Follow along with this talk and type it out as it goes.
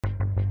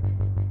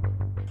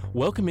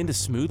Welcome into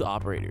Smooth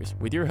Operators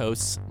with your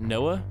hosts,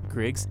 Noah,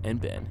 Griggs,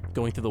 and Ben,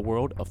 going through the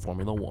world of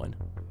Formula One.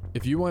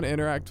 If you want to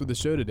interact with the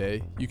show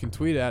today, you can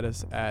tweet at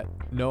us at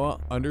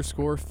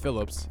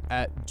Noah_Phillips,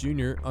 at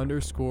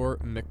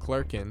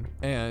Junior_McClurkin,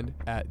 and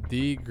at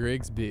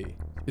TheGriggsB.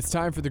 It's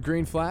time for the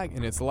green flag,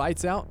 and it's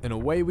lights out, and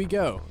away we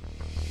go.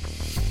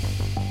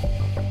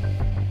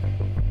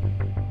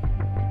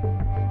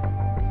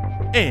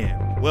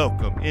 And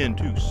welcome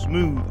into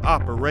Smooth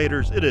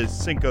Operators. It is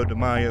Cinco de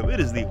Mayo. It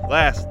is the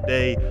last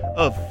day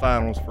of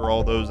finals for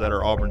all those that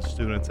are Auburn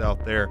students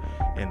out there.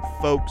 And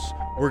folks,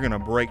 we're going to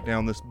break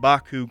down this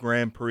Baku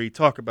Grand Prix,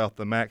 talk about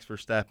the Max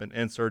Verstappen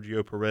and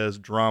Sergio Perez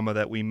drama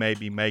that we may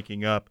be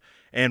making up,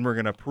 and we're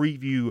going to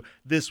preview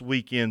this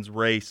weekend's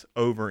race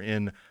over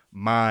in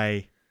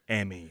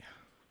Miami.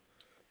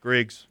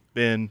 Griggs,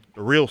 Ben,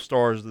 the real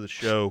stars of the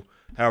show.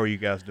 How are you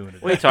guys doing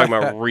today? What are you talking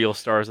about, real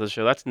stars of the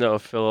show? That's Noah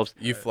Phillips.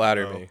 You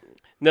flatter me.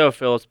 Noah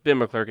Phillips, Ben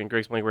McClurkin,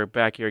 Griggs Blank. We're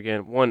back here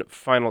again, one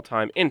final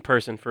time in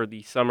person for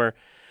the summer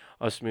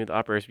of Smooth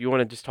Operators. If you want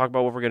to just talk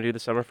about what we're going to do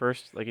this summer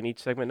first, like in each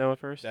segment, Noah,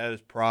 first? That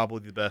is probably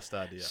the best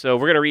idea. So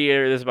we're going to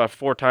reiterate this about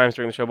 4 times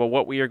during the show, but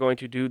what we are going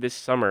to do this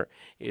summer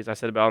is, I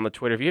said about on the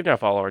Twitter, if you have not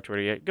followed our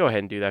Twitter yet, go ahead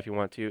and do that if you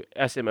want to.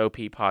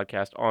 SMOP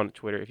Podcast on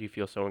Twitter if you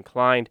feel so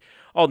inclined.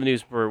 All the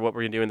news for what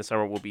we're going to do in the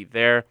summer will be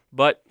there,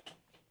 but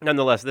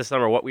nonetheless, this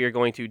summer, what we are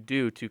going to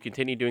do to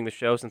continue doing the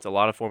show, since a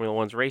lot of Formula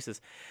One's races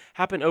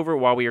happen over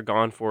while we are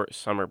gone for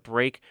summer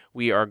break,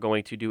 we are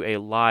going to do a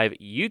live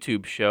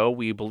YouTube show.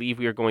 We believe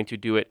we are going to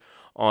do it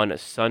on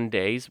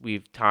Sundays.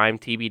 We've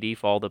timed TBD.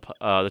 Follow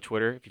the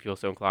Twitter if you feel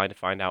so inclined to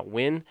find out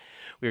when.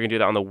 We're going to do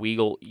that on the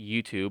Weagle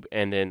YouTube,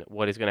 and then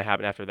what is going to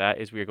happen after that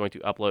is we are going to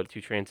upload it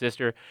to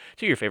Transistor,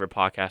 to your favorite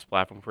podcast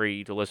platform for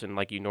you to listen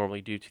like you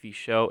normally do to the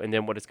show, and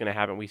then what is going to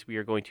happen, we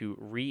are going to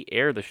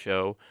re-air the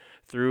show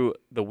through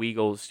the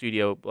Weagle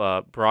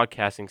Studio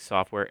broadcasting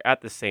software at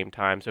the same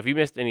time. So if you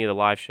missed any of the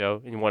live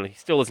show and you want to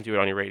still listen to it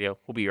on your radio,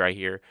 we'll be right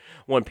here,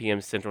 1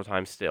 p.m. Central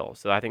Time still.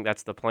 So I think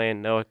that's the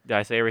plan. Noah, did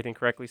I say everything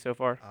correctly so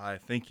far? I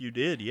think you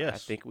did, yes. I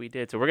think we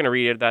did. So we're going to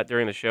read that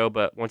during the show,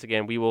 but once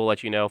again, we will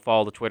let you know.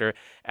 Follow the Twitter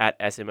at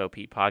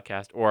SMOP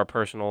Podcast or our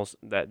personals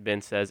that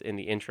Ben says in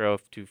the intro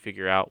to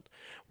figure out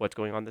what's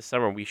going on this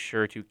summer. We'll be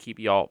sure to keep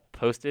y'all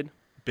posted.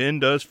 Ben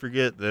does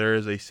forget there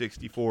is a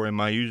 64 in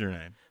my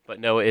username. But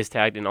Noah is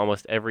tagged in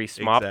almost every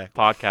SMOP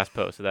podcast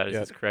post, so that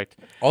is correct.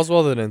 All's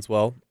well that ends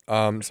well.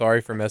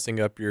 Sorry for messing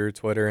up your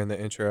Twitter in the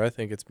intro. I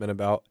think it's been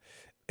about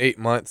 8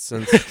 months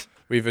since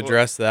we've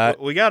addressed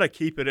that. We got to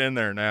keep it in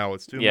there now.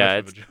 It's too much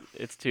of a joke.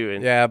 It's too.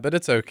 Yeah, but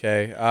it's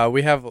okay.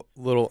 We have a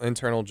little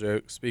internal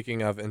joke.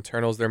 Speaking of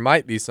internals, there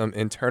might be some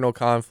internal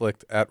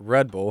conflict at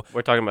Red Bull.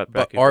 We're talking about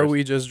Baku. But are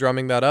we just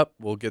drumming that up?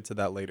 We'll get to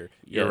that later.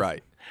 You're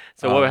right.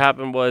 So what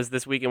happened was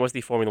this weekend was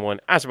the Formula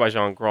One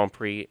Azerbaijan Grand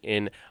Prix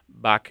in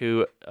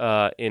Baku,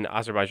 in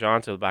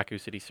Azerbaijan, so the Baku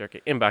City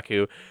Circuit in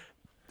Baku.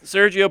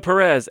 Sergio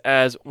Perez,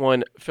 as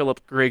one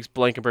Philip Griggs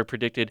Blankenberg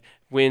predicted,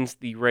 wins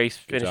the race,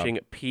 finishing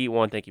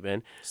P1. Thank you,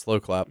 Ben. Slow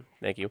clap.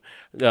 Thank you.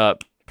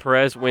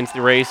 Perez wins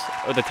the race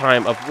at the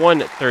time of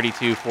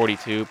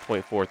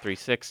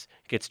 1:32:42.436,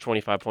 gets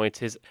 25 points.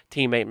 His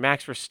teammate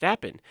Max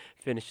Verstappen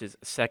finishes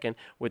second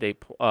with a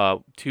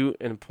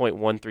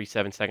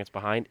 2.137 seconds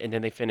behind, and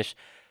then they finish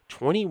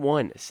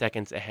 21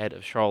 seconds ahead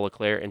of Charles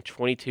Leclerc and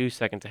 22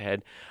 seconds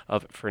ahead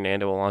of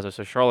Fernando Alonso.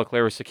 So Charles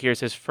Leclerc secures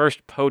his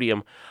first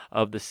podium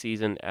of the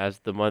season as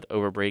the month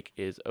over break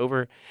is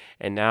over,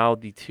 and now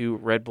the two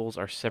Red Bulls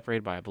are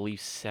separated by, I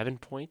believe, 7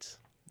 points.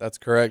 That's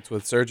correct,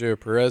 with Sergio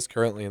Perez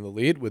currently in the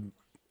lead with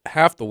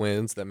half the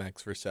wins that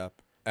Max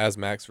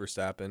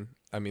Verstappen.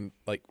 I mean,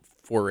 like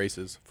 4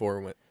 races,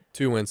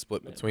 2 wins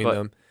split between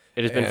them.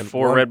 It has been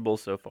 4 Red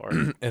Bulls so far.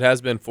 It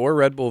has been 4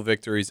 Red Bull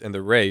victories in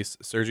the race.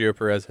 Sergio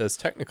Perez has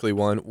technically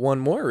won one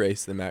more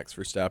race than Max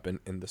Verstappen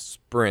in the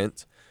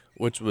sprint,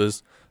 which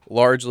was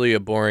largely a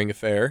boring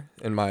affair,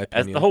 in my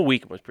opinion. As the whole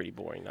week was pretty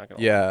boring, not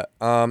gonna lie. Yeah.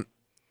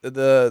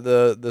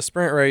 The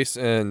sprint race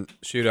and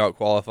shootout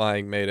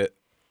qualifying made it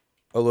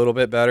a little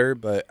bit better,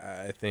 but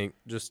I think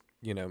just,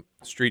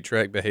 street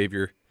track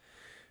behavior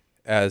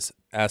as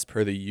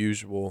per the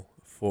usual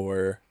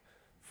for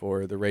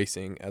the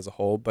racing as a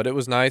whole. But it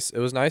was nice. It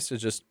was nice to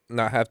just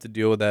not have to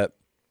deal with that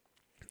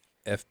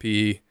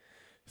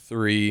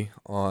FP3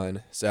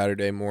 on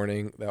Saturday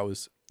morning.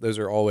 Those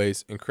are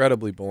always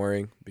incredibly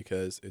boring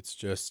because it's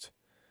just,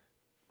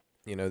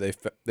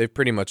 they've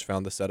pretty much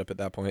found the setup at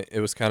that point. It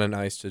was kind of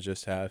nice to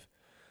just have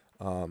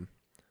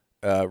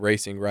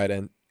racing right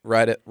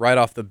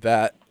off the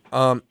bat.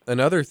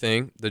 Another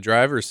thing, the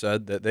drivers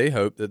said that they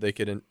hoped that they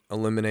could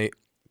eliminate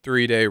a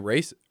 3-day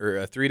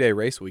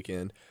race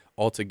weekend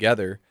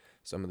altogether.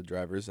 Some of the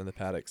drivers in the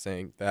paddock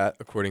saying that,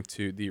 according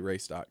to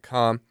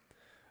TheRace.com,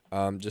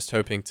 just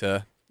hoping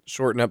to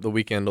shorten up the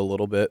weekend a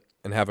little bit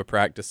and have a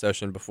practice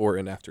session before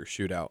and after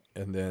shootout,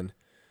 and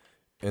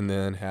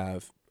then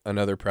have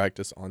another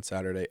practice on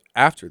Saturday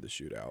after the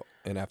shootout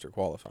and after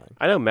qualifying.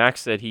 I know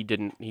Max said he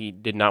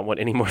did not want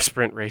any more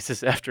sprint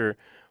races after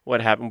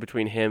what happened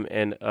between him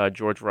and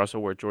George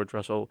Russell, where George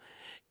Russell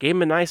gave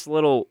him a nice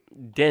little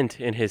dent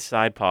in his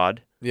side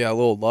pod. Yeah, a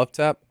little love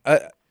tap.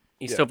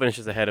 He Yeah. still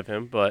finishes ahead of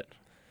him, but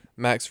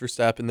Max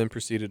Verstappen then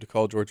proceeded to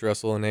call George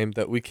Russell a name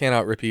that we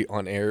cannot repeat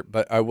on air,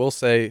 but I will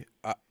say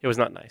it was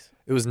not nice.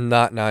 it was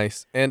not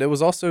nice, and it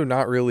was also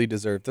not really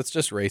deserved. That's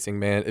just racing,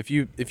 man. If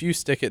you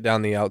stick it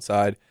down the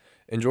outside,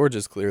 and George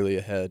is clearly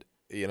ahead,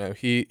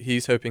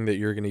 he's hoping that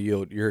you're going to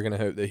yield. You're going to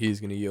hope that he's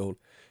going to yield,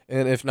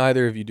 and if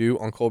neither of you do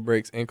on cold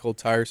brakes and cold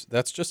tires,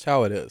 that's just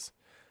how it is.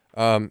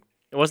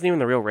 It wasn't even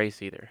the real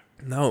race either.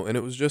 No, and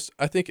it was just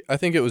I think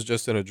it was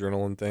just an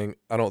adrenaline thing.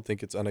 I don't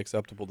think it's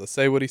unacceptable to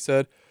say what he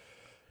said.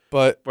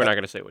 But We're not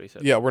going to say what he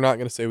said. yeah, we're not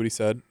going to say what he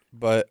said.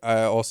 But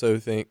I also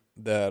think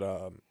that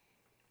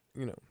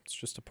it's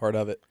just a part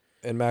of it.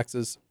 And Max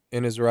is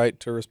in his right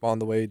to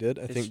respond the way he did.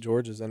 I think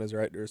George is in his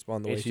right to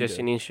respond the way he did. It's just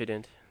an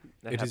incident.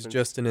 It is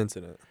just an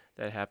incident.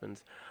 That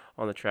happens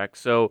on the track.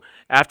 So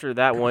after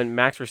that one,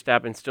 Max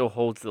Verstappen still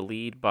holds the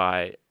lead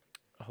by,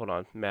 hold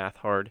on, math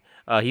hard.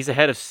 He's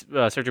ahead of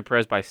Sergio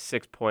Perez by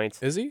 6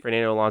 points. Is he?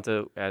 Fernando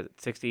Alonso at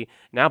 60.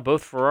 Now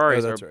both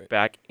Ferraris are right.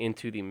 back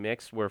into the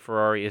mix, where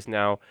Ferrari is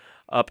now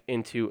up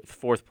into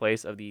 4th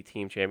place of the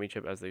team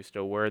championship, as they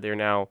still were. They're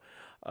now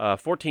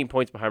 14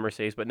 points behind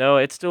Mercedes, but no,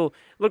 it still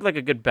looked like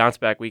a good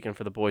bounce-back weekend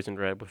for the boys in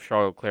red, with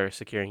Charles Leclerc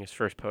securing his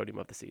first podium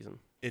of the season.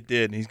 It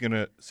did, and he's going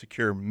to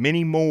secure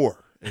many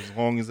more as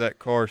long as that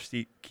car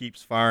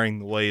keeps firing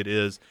the way it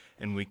is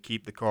and we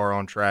keep the car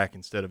on track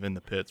instead of in the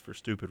pits for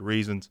stupid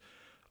reasons.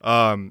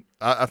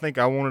 I think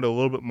I wanted a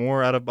little bit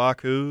more out of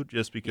Baku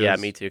just because. Yeah,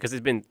 me too, because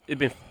it's been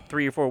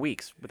 3 or 4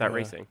 weeks without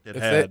racing.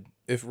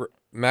 If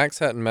Max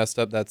hadn't messed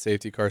up that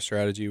safety car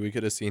strategy, we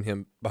could have seen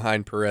him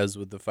behind Perez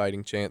with the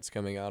fighting chance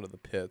coming out of the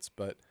pits.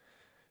 But,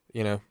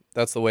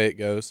 that's the way it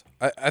goes.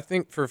 I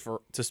think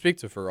to speak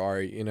to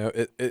Ferrari,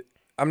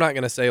 I'm not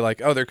going to say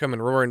like, oh, they're coming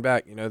roaring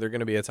back. They're going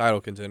to be a title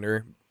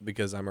contender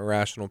because I'm a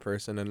rational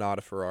person and not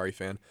a Ferrari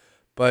fan.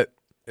 But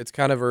it's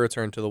kind of a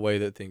return to the way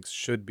that things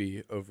should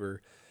be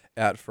over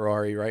at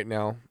Ferrari right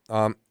now.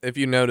 If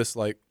you notice,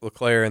 like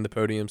Leclerc in the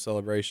podium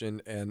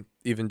celebration and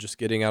even just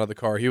getting out of the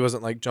car, he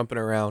wasn't like jumping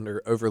around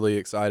or overly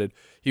excited.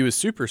 He was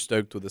super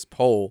stoked with his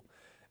pole,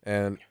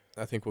 and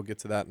I think we'll get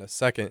to that in a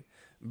second.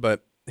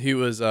 But he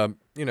was,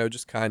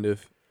 just kind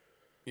of,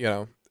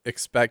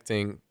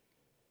 expecting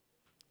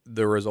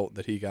the result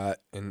that he got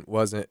and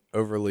wasn't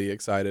overly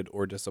excited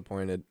or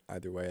disappointed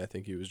either way. I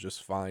think he was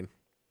just fine.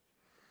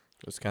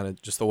 It was kind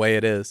of just the way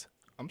it is.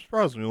 I'm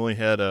surprised we only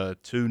had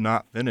 2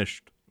 not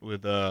finished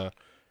with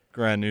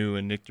Granu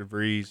and Nick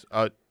DeVries.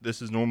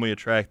 This is normally a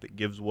track that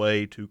gives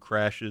way to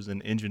crashes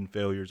and engine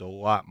failures a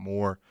lot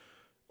more.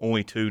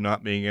 Only 2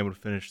 not being able to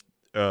finish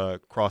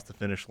cross the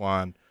finish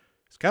line.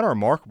 It's kind of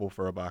remarkable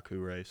for a Baku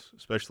race,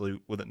 especially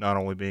with it not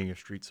only being a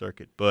street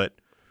circuit, but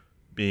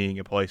being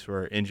a place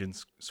where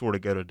engines sort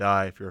of go to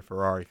die if you're a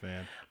Ferrari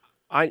fan.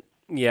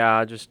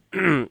 Just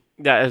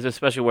that is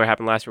especially what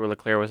happened last year, where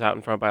Leclerc was out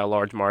in front by a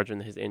large margin.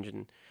 His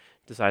engine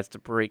decides to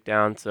break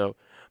down.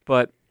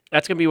 But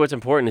that's going to be what's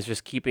important, is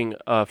just keeping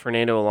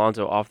Fernando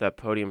Alonso off that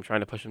podium,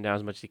 trying to push him down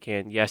as much as he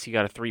can. Yes, he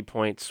got a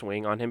 3-point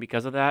swing on him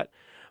because of that,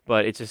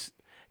 but it's just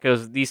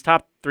because these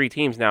top 3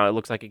 teams now, it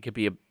looks like it could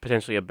be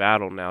potentially a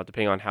battle now,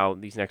 depending on how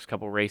these next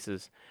couple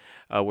races,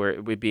 where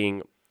it would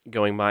be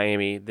going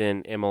Miami,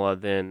 then Imola,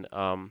 then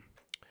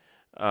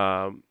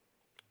then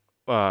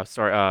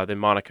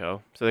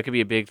Monaco. So there could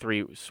be a big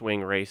 3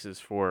 swing races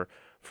for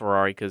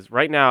Ferrari, because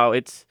right now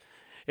it's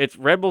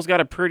Red Bull's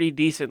got a pretty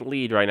decent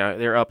lead right now.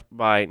 They're up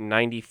by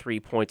 93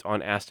 points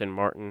on Aston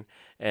Martin,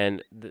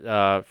 and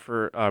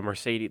for Aston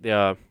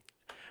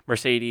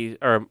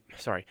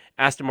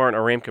Martin,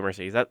 Aramco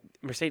Mercedes. That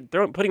Mercedes,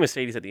 putting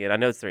Mercedes at the end. I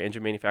know it's their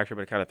engine manufacturer,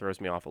 but it kind of throws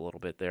me off a little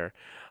bit there.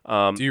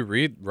 Do you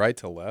read right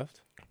to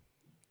left?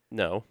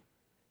 No.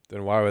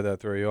 Then why would that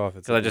throw you off?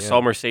 Because I just saw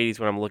Mercedes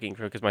when I'm looking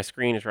for, because my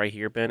screen is right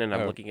here, Ben, and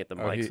I'm looking at the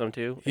mic some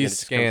too. He's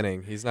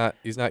scanning. He's not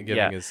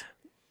giving his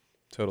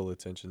total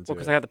attention to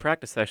because I have the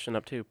practice session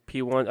up too.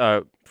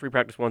 P1, free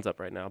practice 1's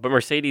up right now. But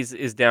Mercedes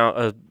is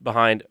down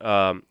behind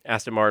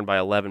Aston Martin by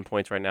 11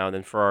 points right now, and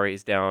then Ferrari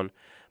is down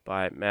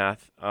by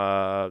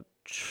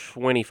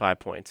 25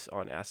 points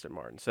on Aston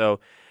Martin.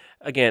 So,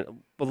 again,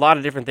 a lot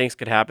of different things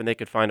could happen. They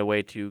could find a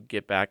way to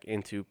get back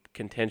into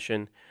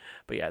contention.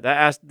 But yeah,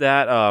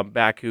 that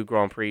Baku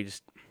Grand Prix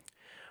just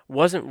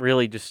wasn't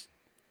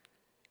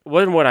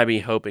what I'd be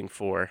hoping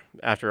for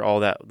after all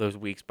those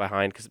weeks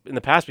behind. Because in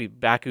the past week,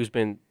 Baku's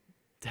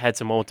had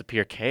some moments of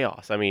pure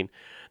chaos. I mean,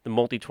 the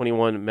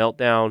multi-21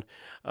 meltdown,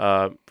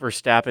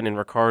 Verstappen and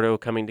Ricciardo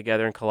coming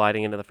together and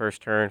colliding into the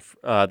first turn,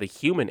 the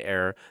human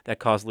error that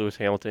cost Lewis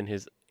Hamilton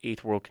his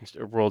 8th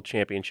world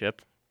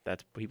championship.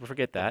 That's, people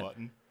forget that.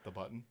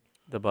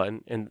 The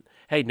button. And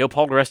hey, no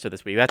Paul di Resta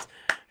this week.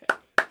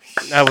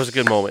 That was a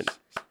good moment.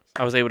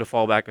 I was able to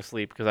fall back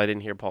asleep because I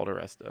didn't hear Paul di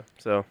Resta.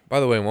 So,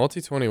 by the way,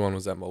 multi-21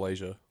 was at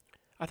Malaysia.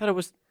 I thought it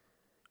was.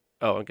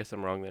 Oh, I guess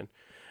I'm wrong then.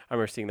 I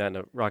remember seeing that in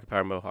a Rocket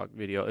Power Mohawk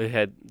video. It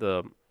had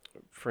they're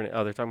talking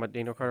about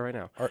Daniel Carter right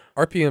now.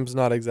 RPM's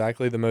not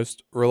exactly the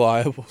most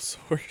reliable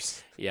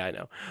source. Yeah, I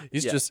know.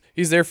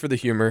 He's there for the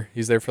humor.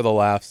 He's there for the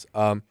laughs.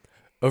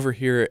 over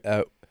here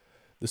at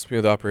the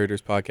Smooth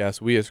Operators podcast,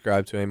 we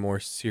ascribe to a more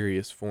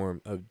serious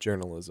form of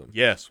journalism.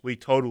 Yes, we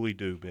totally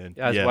do, Ben.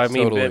 That's yes, why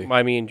me totally. and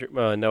why me and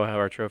Noah have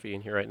our trophy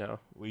in here right now.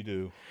 we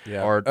do.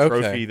 Yeah. Our Okay.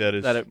 trophy that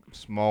is That it-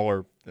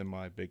 smaller than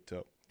my big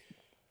toe.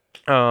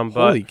 But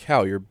Holy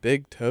cow, your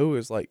big toe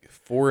is like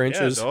 4 Yeah,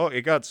 inches. dog,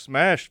 it got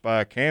smashed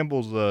by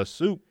Campbell's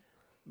soup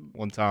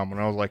one time when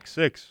I was like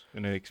 6,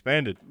 and it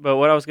expanded. but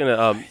what I was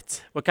gonna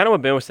what kind of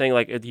what Ben was saying,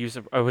 like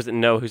or was it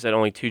Noah who said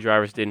only 2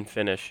 drivers didn't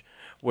finish,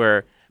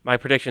 where my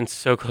prediction's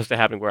so close to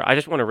happening, where I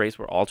just want a race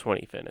where all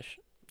 20 finish.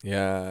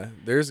 Yeah,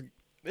 there's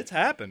It's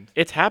happened.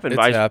 It's happened, It's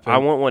but I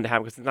happened. want one to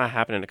happen because it's not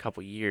happening in a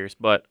couple years.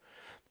 But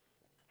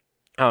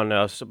I don't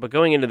know. So, but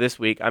going into this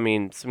week, I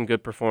mean, some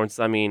good performances.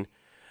 I mean,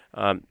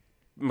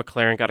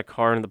 McLaren got a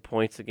car in the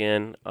points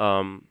again.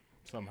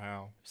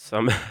 Somehow.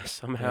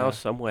 Somehow, Yeah.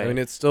 some way. I mean,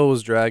 it still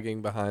was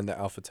dragging behind the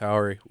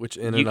AlphaTauri, which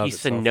in and of Yuki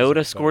itself is Tsunoda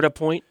a scored a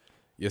point.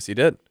 Yes, he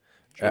did.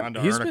 Trying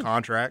to he's earn a been-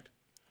 contract.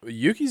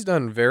 Yuki's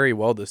done very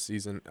well this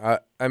season.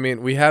 I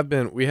mean, we have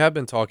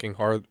been talking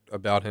hard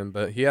about him,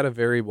 but he had a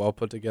very well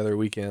put together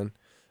weekend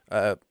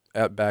at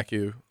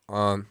Baku.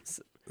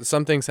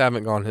 Some things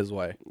haven't gone his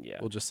way. Yeah.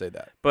 We'll just say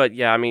that. But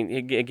yeah, I mean,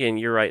 again,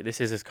 you're right. This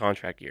is his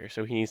contract year,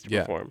 so he needs to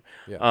Yeah. perform.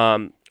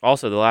 Yeah.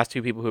 Also, the last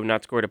 2 people who have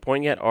not scored a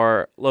point yet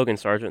are Logan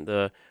Sargent,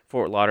 the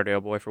Fort Lauderdale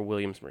boy for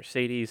Williams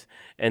Mercedes,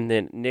 and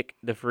then Nick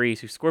DeVries,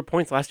 who scored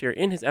points last year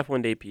in his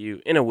F1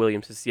 debut in a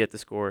Williams, has yet to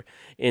score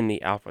in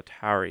the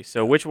AlphaTauri.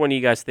 So, which one do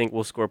you guys think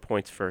will score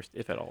points first,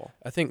 if at all?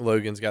 I think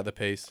Logan's got the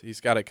pace. He's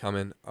got it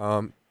coming.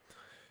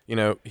 He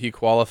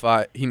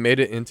made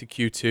it into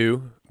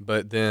Q2,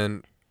 but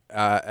then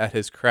at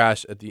his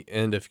crash at the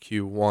end of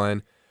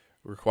Q1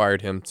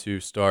 required him to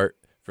start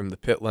from the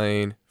pit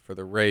lane for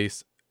the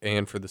race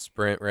and for the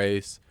sprint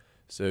race.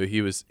 So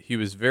he was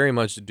very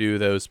much due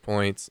those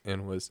points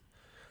and was,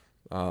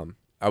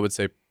 I would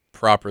say,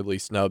 properly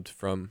snubbed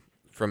from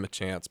a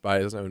chance by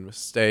his own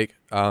mistake.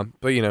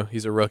 But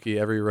he's a rookie.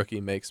 Every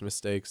rookie makes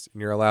mistakes,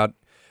 and you're allowed.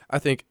 I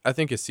think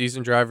a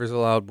seasoned driver's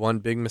allowed 1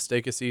 big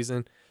mistake a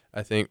season.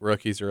 I think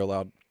rookies are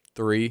allowed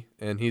 3,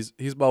 and he's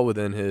well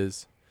within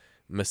his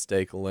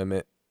mistake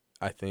limit,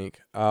 I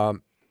think. My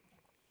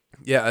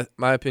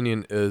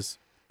opinion is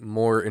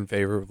more in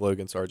favor of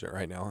Logan Sargent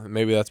right now. And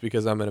maybe that's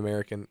because I'm an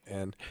American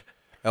and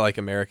I like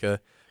America.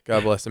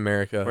 God bless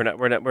America.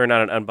 We're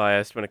not an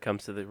unbiased when it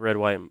comes to the red,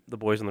 white, the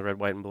boys in the red,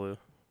 white, and blue.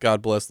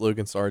 God bless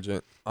Logan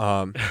Sargent.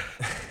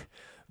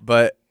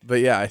 But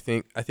yeah, I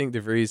think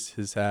DeVries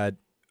has had,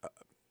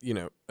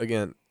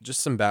 again,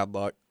 just some bad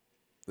luck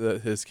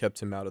that has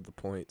kept him out of the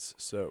points.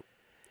 So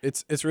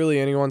it's really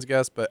anyone's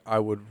guess, but I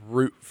would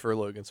root for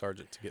Logan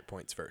Sargent to get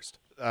points first.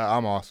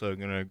 I'm also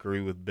going to agree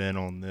with Ben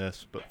on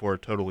this, but for a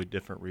totally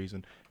different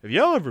reason. Have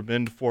y'all ever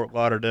been to Fort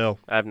Lauderdale?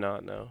 I have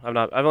not. No, I've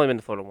not. I've only been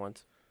to Florida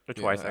once or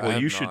twice. I Actually. Well,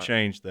 you have should not.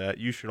 change that.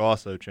 You should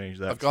also change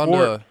that. I've gone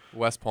to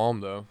West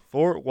Palm, though.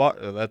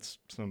 That's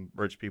some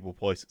rich people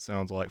place, it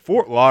sounds like.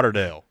 Fort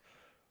Lauderdale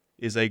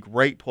is a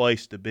great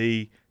place to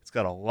be. It's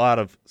got a lot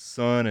of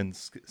sun and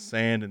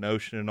sand and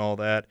ocean and all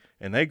that,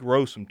 and they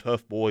grow some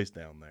tough boys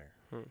down there.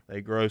 They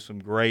grow some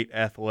great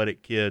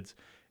athletic kids,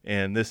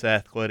 and this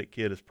athletic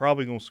kid is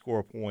probably going to score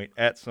a point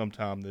at some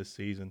time this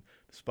season,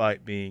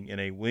 despite being in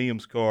a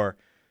Williams car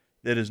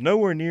that is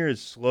nowhere near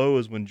as slow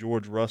as when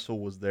George Russell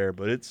was there,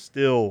 but it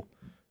still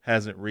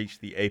hasn't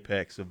reached the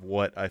apex of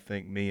what I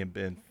think me and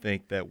Ben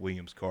think that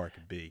Williams car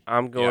could be.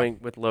 I'm going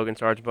with Logan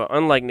Sargent, but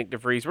unlike Nick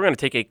DeVries, we're going to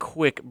take a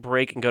quick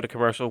break and go to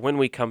commercial. When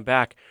we come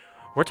back,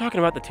 we're talking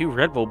about the 2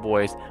 Red Bull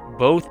boys,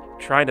 both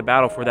trying to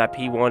battle for that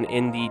P1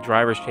 in the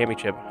Drivers'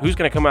 Championship. Who's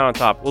going to come out on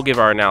top? We'll give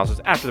our analysis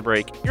after the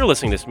break. You're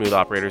listening to Smooth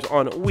Operators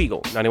on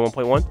Weagle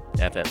 91.1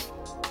 FM.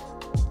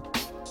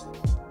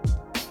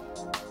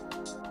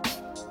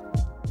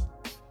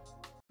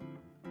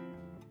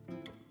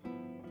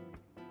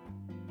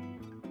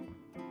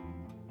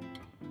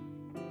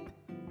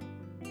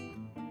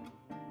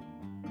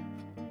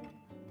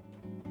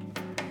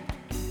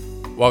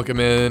 Welcome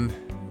in.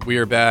 We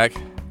are back.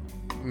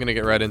 I'm going to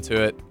get right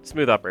into it.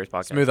 Smooth Operators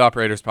Podcast. Smooth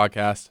Operators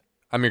Podcast.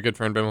 I'm your good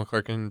friend, Ben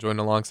McClurkin. Joined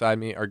alongside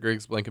me are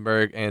Griggs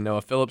Blankenberg and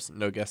Noah Phillips.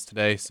 No guests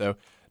today, so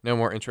no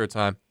more intro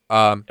time.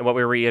 And what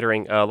we're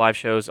reiterating, live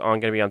shows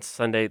going to be on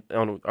Sunday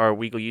on our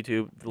Weagle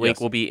YouTube. The link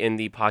Yes. will be in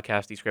the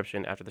podcast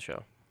description after the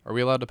show. Are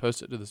we allowed to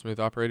post it to the Smooth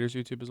Operators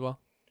YouTube as well?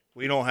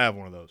 We don't have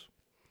one of those.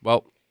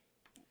 Well,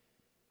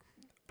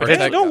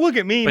 Potentially- Hey, don't look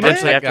at me,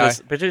 Potentially man.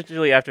 Tech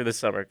potentially after this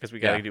summer because we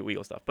got to Yeah. do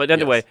Weagle stuff. But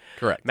anyway, yes,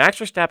 correct. Max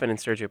Verstappen and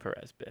Sergio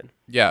Perez, Ben.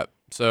 Yeah,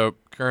 so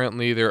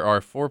currently there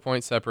are 4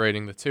 points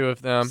separating the 2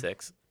 of them.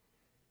 6.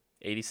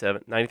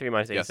 87. 93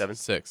 minus 87. Yes,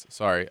 6.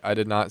 Sorry, I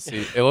did not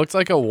see. It looks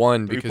like a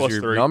 1 3 because plus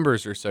your 3.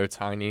 numbers are so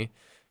tiny.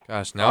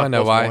 Gosh, now 5 I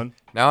know plus why. 1.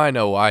 Now I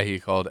know why he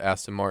called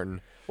Aston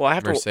Martin Well, I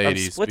have Mercedes to.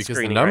 I'm split because the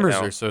screening numbers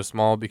right now. are so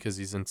small because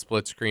he's in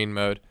split screen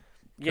mode.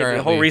 Yeah, the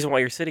whole currently- reason why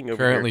you're sitting over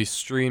Currently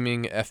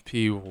streaming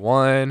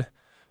FP1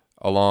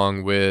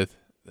 along with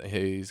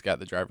he's got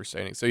the driver's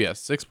standing. So yes,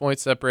 6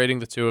 points separating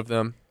the 2 of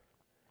them.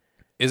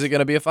 Is it going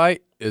to be a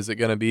fight? Is it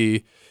going to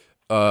be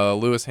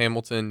Lewis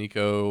Hamilton,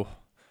 Nico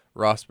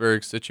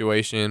Rosberg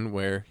situation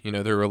where,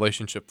 their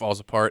relationship falls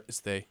apart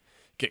as they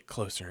get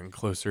closer and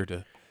closer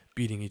to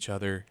beating each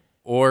other?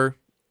 Or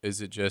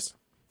is it just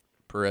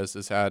Perez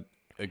has had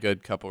a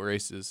good couple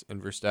races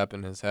and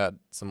Verstappen has had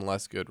some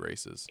less good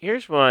races?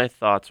 Here's my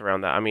thoughts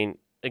around that. I mean,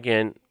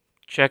 again,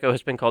 Checo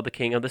has been called the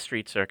king of the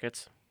street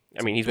circuits.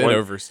 I mean, he's bit won,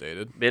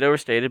 overstated. bit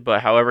overstated,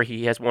 but however,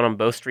 he has won on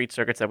both street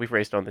circuits that we've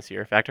raced on this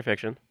year. Fact or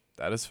fiction?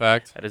 That is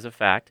fact. That is a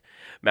fact.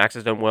 Max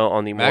has done well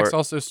on the Max more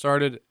also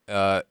started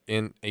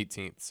in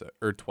 18th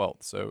or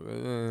 12th,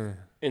 so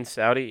in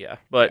Saudi, yeah.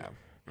 But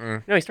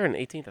yeah. no, he started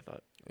in 18th, I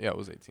thought. Yeah, it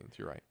was 18th.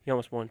 You're right. He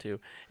almost won too.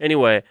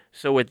 Anyway,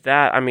 so with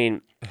that, I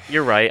mean,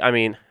 you're right. I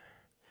mean,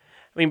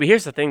 but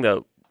here's the thing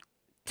though.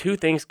 Two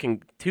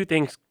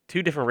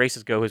different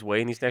races go his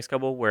way in these next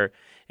couple. Where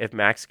if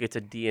Max gets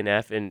a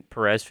DNF and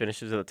Perez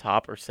finishes at the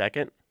top or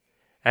second,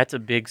 that's a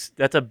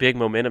big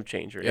momentum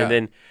changer. Yeah. And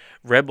then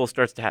Red Bull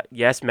starts to have,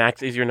 yes,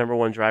 Max is your number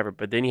one driver,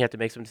 but then you have to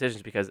make some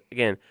decisions because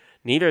again,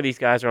 neither of these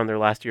guys are on their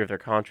last year of their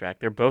contract.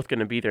 They're both going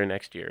to be there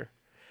next year.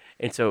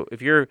 And so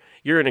if you're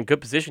in a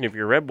good position if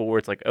you're Red Bull where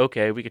it's like,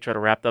 okay, we could try to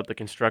wrap up the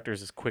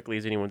constructors as quickly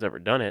as anyone's ever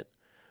done it.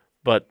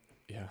 But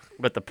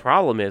the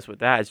problem is with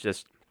that is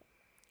just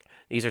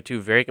these are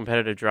two very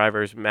competitive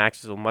drivers.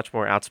 Max is much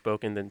more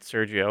outspoken than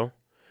Sergio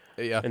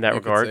in that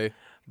regard.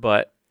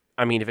 But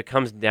I mean, if it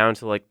comes down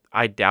to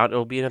I doubt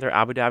it'll be another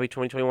Abu Dhabi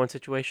 2021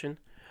 situation.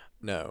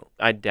 No.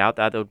 I doubt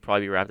that. They would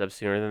probably be wrapped up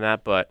sooner than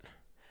that. But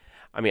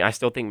I mean, I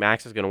still think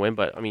Max is going to win.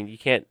 But I mean, you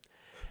can't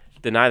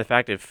deny the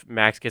fact if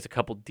Max gets a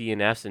couple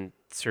DNFs and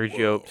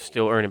Sergio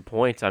still earning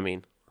points. I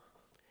mean,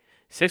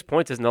 6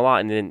 points isn't a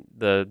lot, and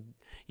then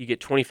you get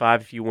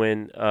 25 if you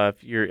win.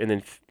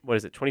 What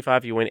is it?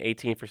 25 if you win,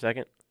 18 for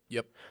second.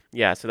 Yep.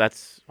 Yeah. So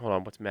that's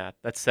what's math?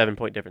 That's 7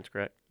 point difference,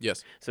 correct?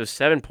 Yes. So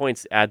 7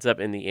 points adds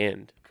up in the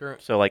end.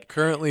 So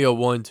currently a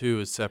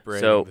 1-2 is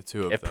separating the two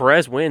of them. If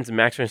Perez wins and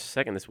Max finishes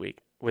second this week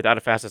without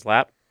a fastest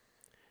lap,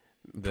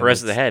 then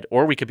Perez is ahead,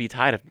 or we could be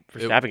tied if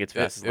Verstappen gets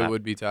fastest lap. It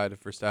would be tied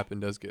if Verstappen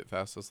does get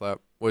fastest lap,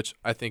 which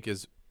I think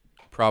is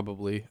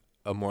probably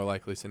a more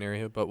likely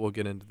scenario, but we'll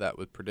get into that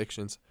with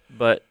predictions.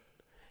 But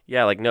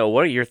yeah, no,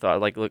 what are your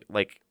thoughts?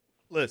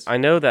 Listen. I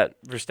know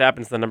that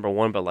Verstappen's the number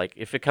one, but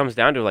if it comes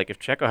down to if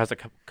Checo has a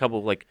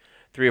couple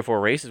 3 or 4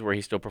 races where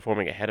he's still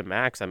performing ahead of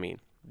Max, I mean,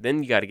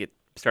 then you got to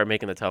start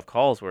making the tough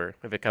calls where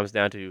if it comes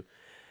down to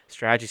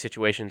strategy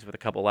situations with a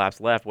couple laps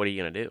left, what are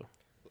you going to do?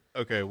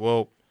 Okay,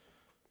 well,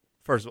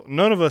 first of all,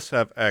 none of us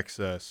have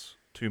access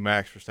to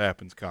Max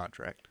Verstappen's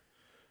contract.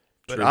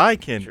 But True. I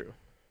can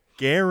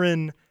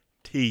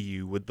guarantee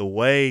you with the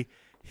way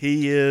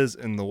he is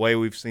and the way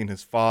we've seen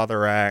his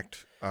father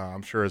act,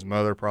 I'm sure his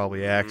mother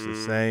probably acts the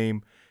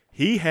same.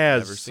 He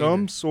has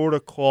some sort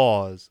of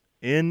clause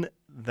in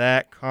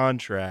that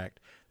contract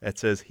that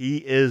says he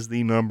is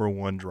the number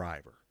one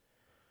driver.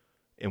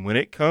 And when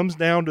it comes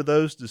down to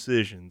those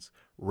decisions,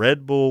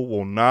 Red Bull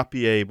will not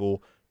be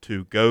able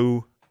to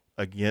go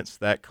against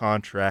that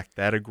contract,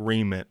 that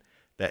agreement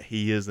that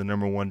he is the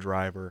number one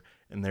driver.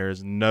 And there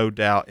is no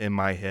doubt in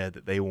my head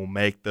that they will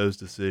make those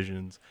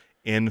decisions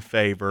in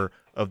favor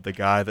of the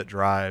guy that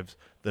drives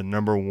the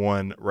number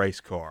one race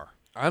car.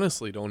 I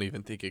honestly don't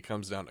even think it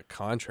comes down to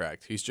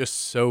contract. He's just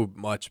so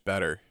much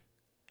better.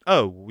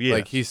 Oh,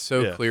 yeah. He's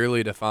so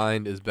clearly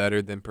defined as better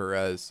than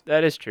Perez.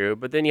 That is true,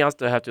 but then you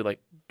also have to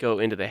go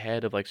into the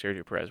head of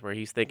Sergio Perez, where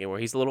he's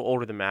a little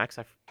older than Max.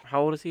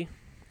 How old is he?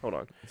 Hold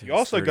on. You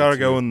also got to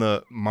go in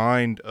the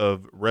mind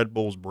of Red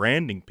Bull's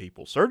branding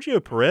people. Sergio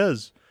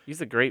Perez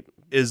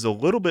is a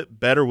little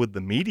bit better with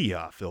the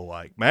media, I feel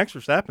like. Max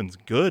Verstappen's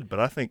good, but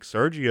I think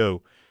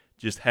Sergio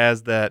just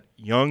has that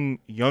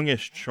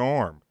youngish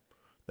charm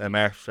that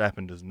Max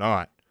Verstappen does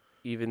not.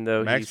 Even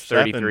though he's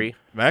 33.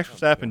 Max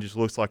Verstappen just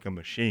looks like a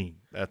machine.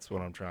 That's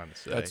what I'm trying to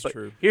say. That's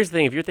true. Here's the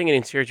thing. If you're thinking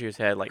in Sergio's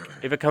head,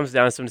 if it comes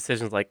down to some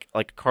decisions like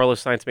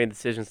Carlos Sainz made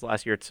decisions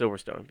last year at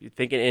Silverstone, you're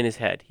thinking in his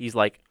head, he's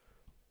like,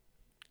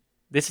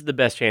 this is the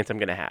best chance I'm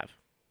going to have.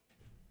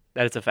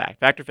 That is a fact.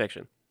 Fact or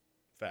fiction?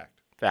 Fact.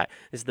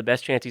 This is the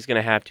best chance he's going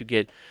to have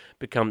to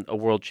become a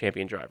world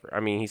champion driver. I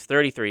mean, he's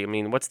 33. I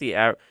mean, what's the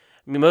average?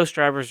 I mean, most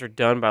drivers are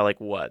done by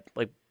what?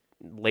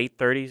 Late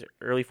 30s,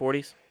 early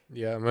 40s?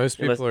 Yeah, most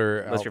people are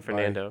unless you're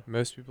Fernando.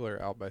 Most people are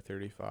out by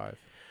 35.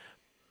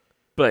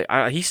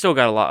 But he's still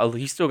got a lot.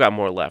 He's still got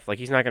more left.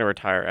 He's not going to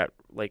retire at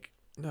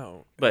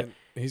No, but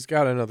he's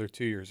got another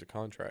 2 years of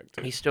contract.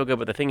 He's still good.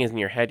 But the thing is, in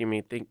your head,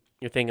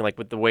 you're thinking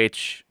with the way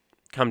it's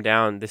come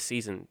down this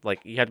season,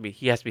 he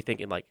has to be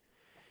thinking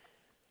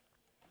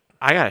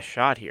I got a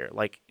shot here.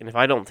 And if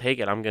I don't take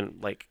it, I'm gonna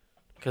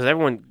because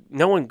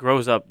no one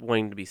grows up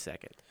wanting to be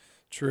second.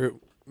 True,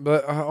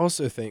 but I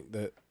also think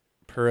that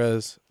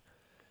Perez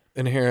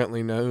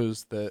inherently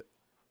knows that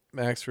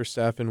Max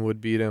Verstappen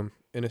would beat him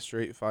in a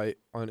straight fight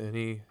on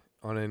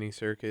any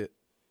circuit.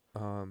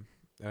 And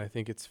I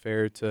think it's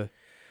fair to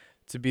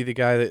be the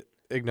guy that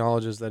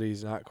acknowledges that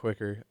he's not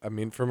quicker. I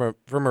mean, from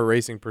a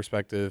racing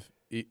perspective,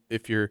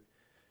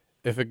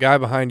 if a guy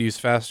behind you is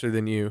faster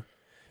than you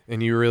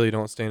and you really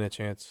don't stand a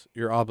chance,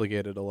 you're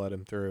obligated to let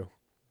him through.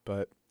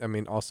 But I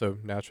mean, also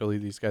naturally,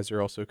 these guys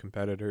are also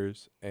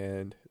competitors,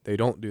 and they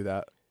don't do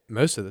that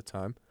most of the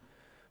time.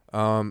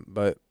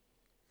 But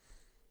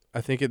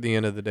I think at the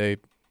end of the day,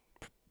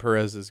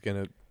 Perez is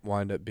going to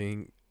wind up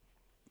being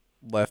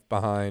left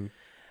behind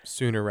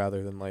sooner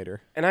rather than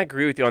later. And I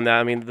agree with you on that.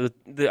 I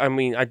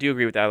mean, I do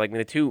agree with that. Like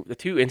the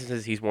two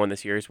instances he's won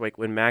this year is like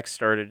when Max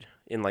started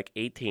in like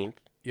 18th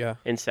Yeah,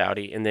 in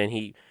Saudi, and then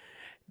he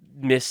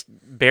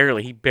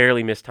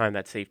barely missed time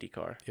that safety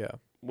car. yeah,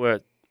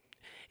 Where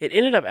it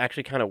ended up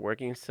actually kind of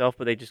working itself,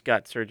 but they just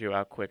got Sergio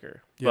out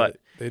quicker. yeah. But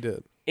They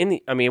did. I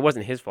mean, it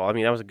wasn't his fault. I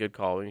mean, that was a good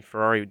call. I mean,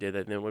 Ferrari did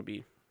that, then it would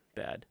be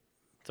bad.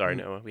 Sorry,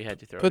 Noah, we had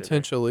to throw it in there.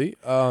 Potentially.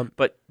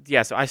 But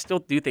yeah, so I still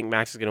do think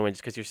Max is going to win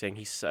just because you're saying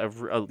he's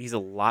a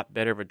lot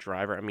better of a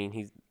driver. I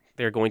mean,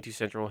 they're going to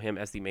central him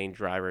as the main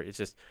driver. It's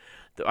just,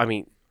 I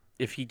mean,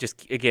 if he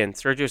just again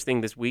Sergio's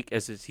thing this week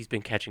is he's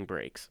been catching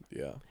breaks,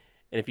 Yeah.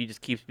 and if he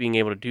just keeps being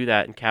able to do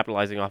that and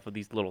capitalizing off of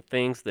these little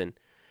things, then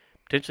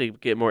potentially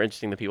get more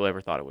interesting than people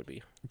ever thought it would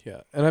be.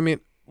 Yeah. And I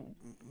mean,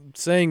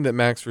 saying that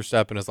Max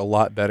Verstappen is a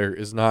lot better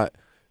is not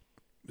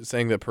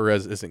saying that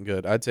Perez isn't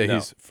good. I'd say No.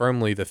 he's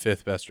firmly the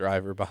fifth best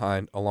driver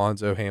behind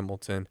Alonso,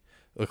 Hamilton,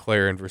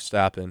 Leclerc, and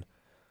Verstappen.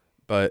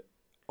 But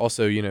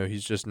also,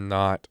 he's just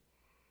not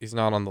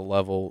on the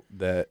level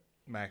that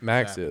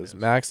Max is.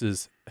 Max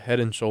is head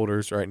and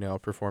shoulders right now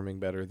performing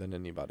better than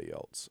anybody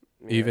else.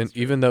 Yeah,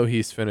 Even though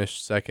he's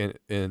finished second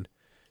in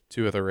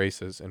 2 of the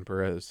races and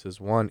Perez has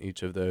won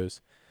each of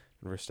those,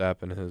 and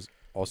Verstappen has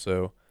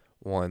also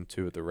won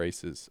 2 of the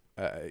races.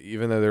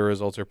 Even though their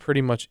results are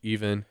pretty much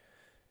even,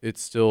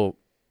 it's still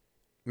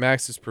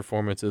Max's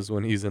performances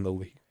when he's in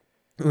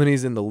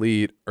the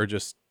lead are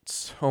just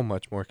so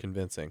much more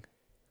convincing.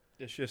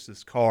 It's just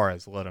his car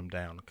has let him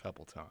down a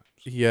couple times.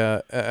 Yeah,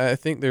 I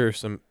think there are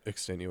some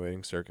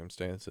extenuating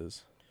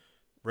circumstances.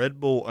 Red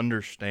Bull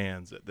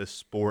understands that this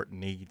sport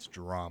needs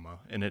drama,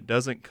 and it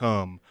doesn't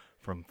come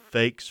from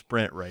fake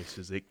sprint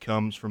races. It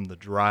comes from the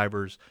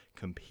drivers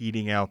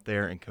competing out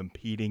there and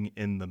competing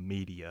in the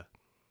media.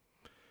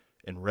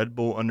 And Red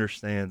Bull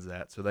understands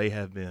that, so they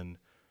have been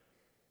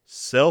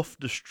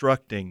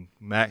self-destructing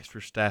Max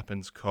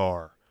Verstappen's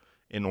car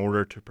in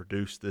order to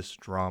produce this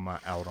drama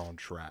out on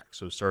track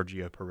so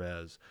Sergio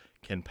Perez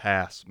can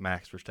pass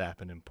Max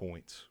Verstappen in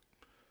points.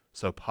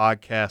 So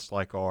podcasts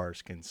like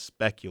ours can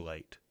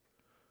speculate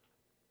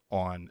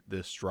on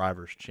this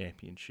driver's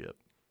championship.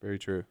 Very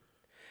true.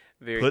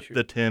 Very Put true.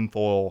 the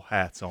tinfoil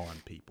hats on,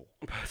 people.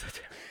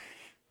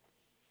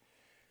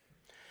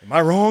 Am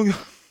I wrong?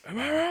 Am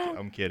I wrong?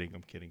 I'm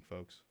kidding,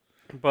 folks.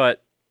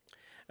 But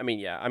I mean,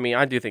 yeah. I mean,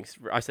 I do think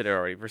I said it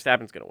already.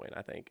 Verstappen's going to win,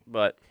 I think.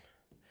 But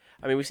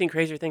I mean, we've seen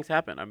crazier things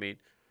happen. I mean,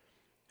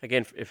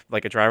 again, if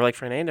like a driver like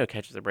Fernando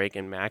catches a break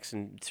and Max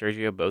and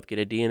Sergio both get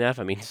a DNF,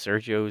 I mean,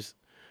 Sergio's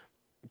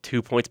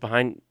 2 points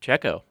behind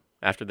Checo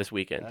after this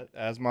weekend.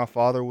 As my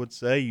father would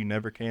say, you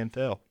never can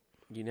tell.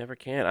 You never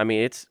can. I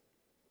mean, it's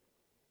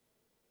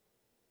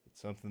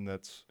something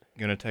that's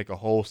going to take a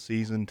whole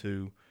season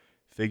to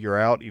figure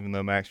out, even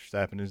though Max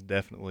Verstappen is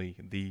definitely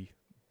the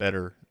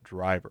better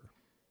driver.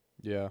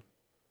 Yeah,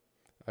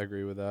 I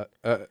agree with that.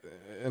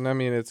 And I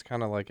mean, it's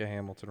kind of like a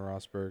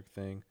Hamilton-Rosberg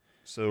thing.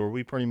 So are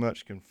we pretty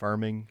much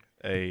confirming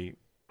a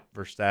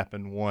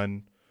Verstappen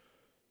 1,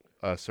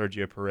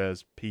 Sergio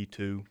Perez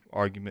P2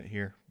 argument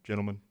here,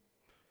 gentlemen,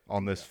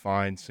 on this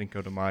fine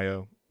Cinco de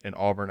Mayo in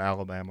Auburn,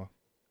 Alabama?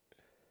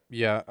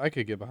 Yeah, I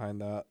could get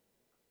behind that.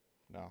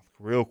 Now,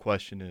 the real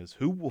question is,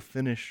 who will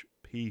finish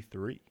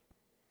P3?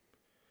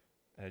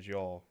 As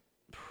y'all...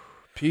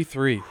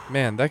 P3,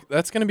 man,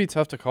 that's going to be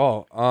tough to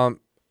call.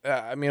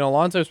 I mean,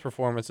 Alonso's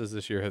performances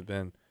this year have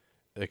been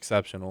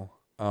exceptional.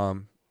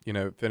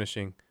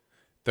 Finishing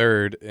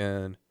third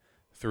in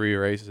 3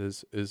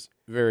 races is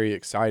very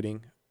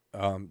exciting.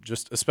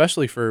 Just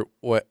especially for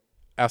what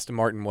Aston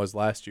Martin was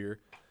last year.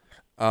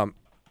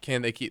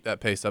 Can they keep that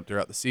pace up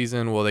throughout the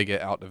season? Will they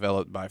get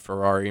outdeveloped by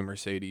Ferrari,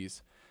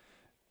 Mercedes?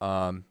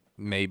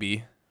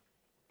 Maybe.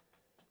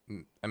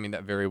 I mean,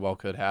 that very well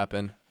could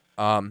happen.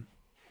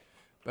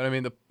 But I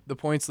mean, the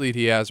points lead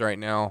he has right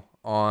now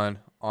on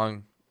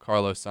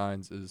Carlos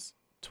Sainz is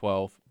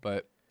 12,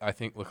 but I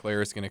think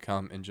Leclerc is going to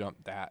come and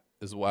jump that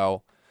as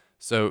well.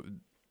 So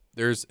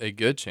there's a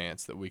good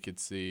chance that we could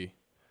see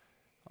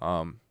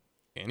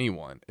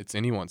anyone. It's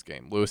anyone's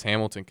game. Lewis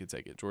Hamilton could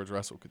take it. George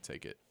Russell could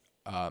take it.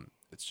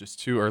 It's just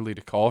too early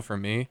to call for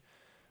me,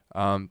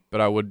 but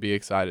I would be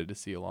excited to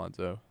see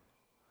Alonso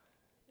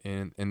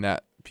in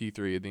that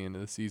P3 at the end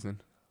of the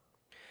season.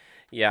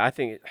 yeah.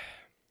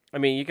 I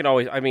mean, you can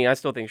always. I mean, I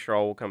still think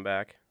Stroll will come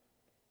back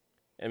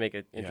and make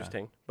it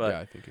interesting. But yeah,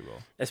 I think he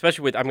will.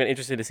 especially with, I'm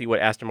interested to see what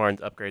Aston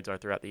Martin's upgrades are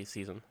throughout the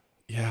season.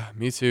 Yeah,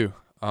 me too.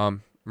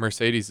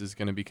 Mercedes is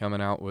going to be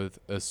coming out with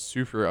a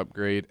super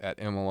upgrade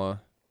at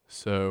Imola.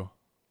 So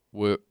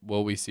will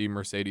we see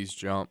Mercedes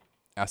jump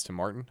Aston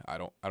Martin? I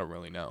don't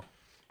really know.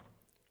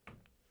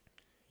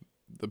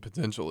 The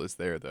potential is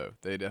there, though.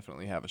 They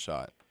definitely have a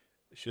shot.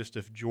 It's just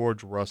if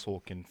George Russell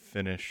can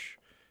finish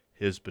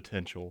his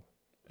potential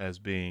as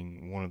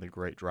being one of the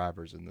great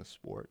drivers in this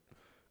sport.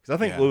 Because I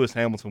think Yeah. Lewis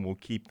Hamilton will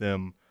keep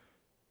them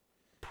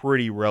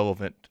pretty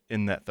relevant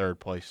in that third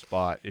place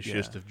spot. It's Yeah.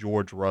 just if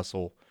George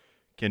Russell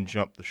can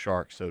jump the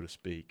shark, so to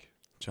speak,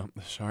 Jump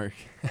the shark.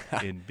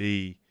 and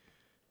be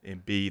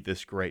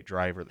this great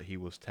driver that he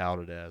was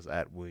touted as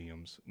at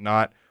Williams.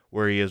 Not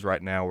where he is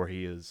right now, where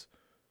he is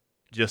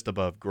just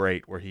above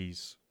great, where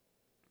he's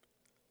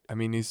I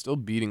mean, he's still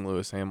beating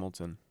Lewis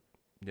Hamilton,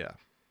 yeah.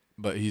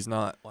 but he's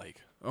not like,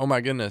 oh my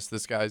goodness,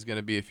 this guy's going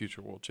to be a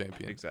future world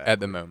champion Exactly. at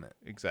the moment.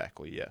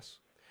 Exactly, yes.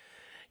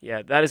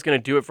 Yeah, that is going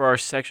to do it for our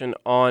section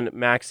on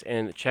Max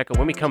and Checo.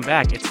 When we come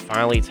back, it's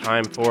finally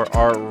time for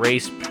our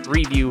race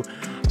preview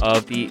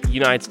of the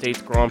United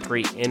States Grand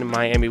Prix in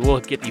Miami. We'll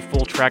get the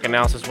full track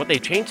analysis, what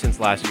they've changed since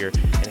last year,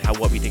 and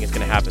what we think is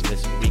going to happen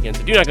this weekend.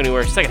 So do not go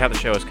anywhere. Second half of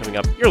the show is coming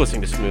up. You're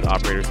listening to Smooth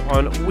Operators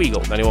on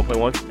Weagle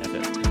 91.1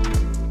 FM.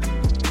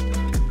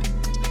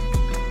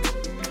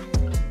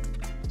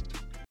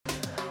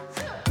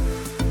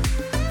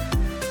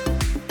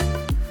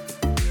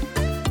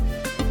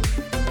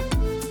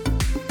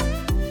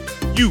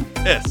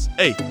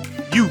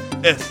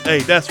 USA.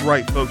 That's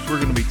right, folks.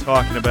 We're going to be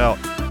talking about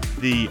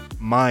the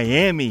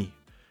Miami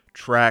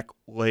track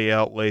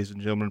layout, ladies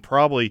and gentlemen.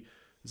 Probably,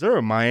 is there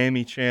a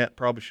Miami chant?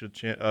 Probably should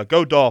chant,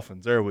 go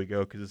Dolphins. There we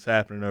go, because it's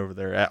happening over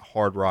there at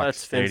Hard Rock That's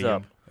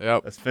Stadium. fins up.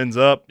 Yep. That's fins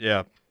up,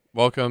 yeah.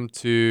 Welcome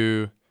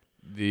to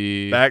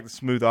the Back to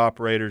Smooth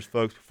Operators,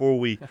 folks. Before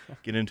we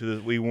get into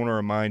this, we want to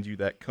remind you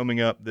that coming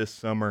up this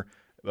summer,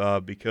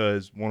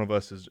 because one of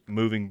us is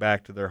moving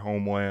back to their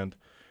homeland,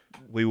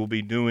 we will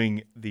be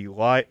doing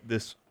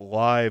this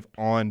live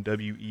on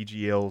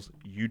WEGL's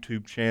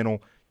YouTube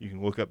channel. You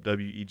can look up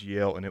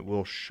WEGL, and it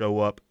will show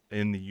up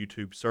in the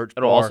YouTube search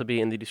bar. It'll also be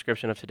in the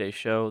description of today's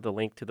show, the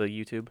link to the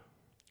YouTube.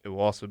 It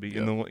will also be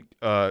in the link,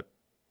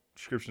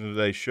 description of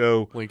today's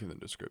show. link in the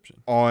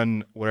description.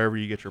 On whatever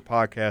you get your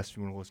podcast. If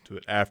you want to listen to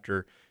it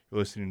after you're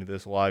listening to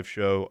this live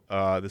show,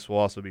 this will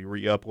also be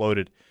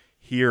re-uploaded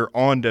here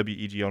on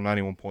WEGL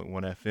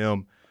 91.1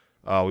 FM.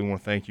 We want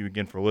to thank you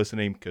again for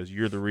listening, because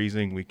you're the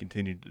reason we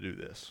continue to do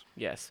this.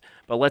 Yes,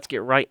 but let's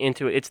get right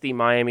into it. It's the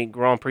Miami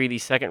Grand Prix, the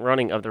second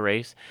running of the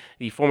race.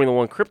 The Formula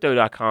One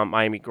Crypto.com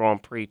Miami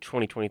Grand Prix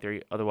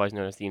 2023, otherwise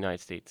known as the United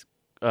States.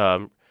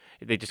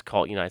 They just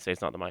call it United States,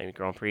 not the Miami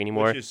Grand Prix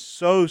anymore. Which is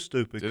so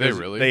stupid. Do they 'cause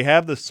really? They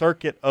have the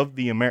circuit of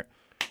the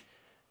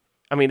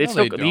I mean, No,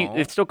 they don't.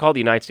 it's still called the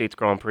United States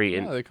Grand Prix,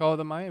 and Yeah, they call it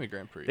the Miami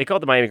Grand Prix. they call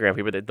it the Miami Grand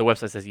Prix, but the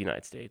website says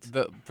United States.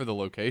 For the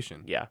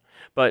location. Yeah,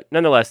 but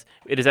nonetheless,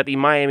 it is at the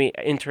Miami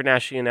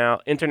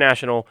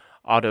International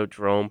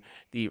Autodrome.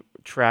 The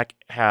track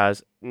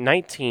has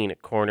 19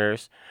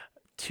 corners,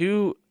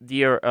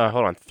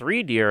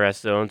 three DRS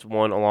zones,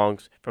 one along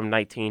from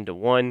 19 to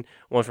 1,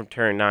 one from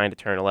turn 9 to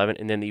turn 11,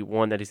 and then the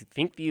one that is, I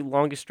think, the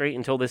longest straight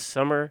until this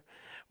summer,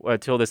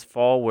 until this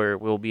fall, where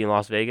we'll be in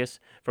Las Vegas,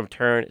 from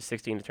turn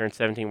 16 to turn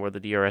 17, where the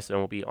DRS zone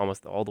will be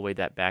almost all the way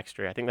that back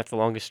straight. I think that's the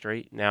longest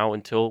straight now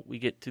until we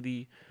get to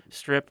the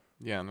strip.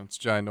 Yeah, and it's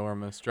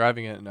ginormous.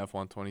 Driving it in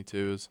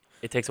F122 is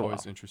It takes a while.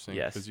 always interesting,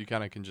 Yes. because you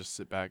kind of can just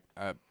sit back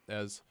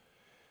as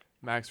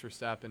Max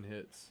Verstappen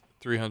hits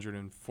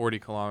 340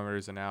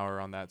 kilometers an hour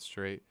on that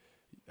straight,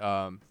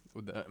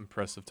 with the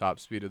impressive top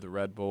speed of the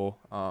Red Bull.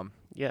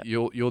 Yeah.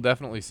 You'll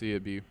definitely see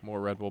it be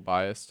more Red Bull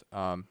biased.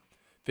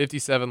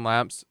 57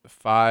 laps,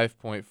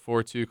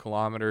 5.42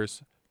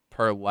 kilometers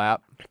per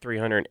lap.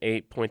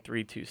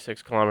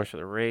 308.326 kilometers for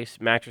the race.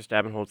 Max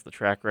Verstappen holds the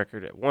track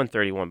record at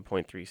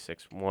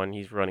 131.361.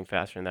 He's running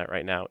faster than that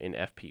right now in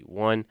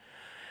FP1.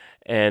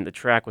 And the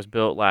track was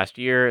built last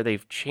year.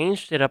 They've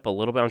changed it up a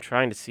little bit. I'm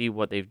trying to see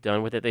what they've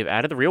done with it. They've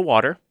added the real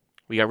water.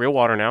 We got real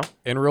water now.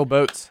 And real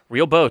boats.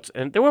 Real boats.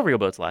 And there were real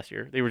boats last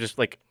year. They were just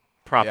like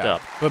propped Yeah.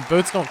 up. But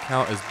boats don't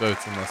count as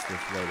boats unless they're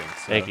floating.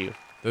 So Thank you.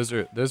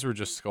 Those were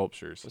just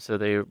sculptures. So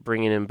they're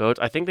bringing in boats.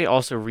 I think they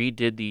also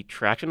redid the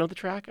traction of the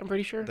track, I'm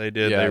pretty sure. They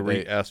did. Yeah, They they-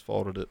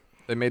 re-asphalted it.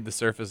 They made the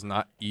surface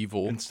not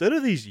evil. Instead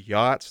of these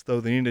yachts,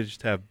 though, they need to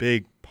just have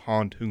big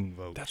pontoon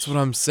boats. That's what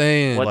I'm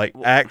saying. What- Like,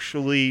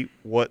 actually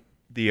what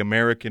the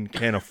American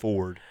can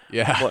afford.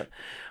 Yeah. What?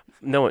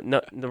 No,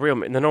 the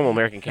normal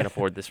American can't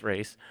afford this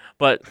race.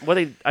 But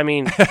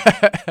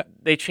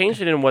they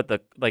changed it in what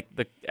the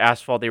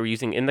asphalt they were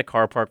using in the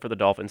car park for the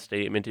Dolphins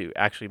Stadium into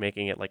actually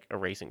making it like a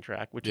racing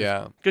track, which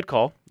Yeah. is good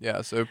call.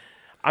 Yeah. So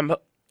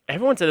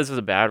Everyone said this was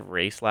a bad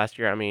race last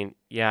year. I mean,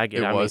 yeah, I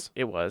get it. It was.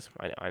 It was.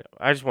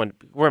 I just want.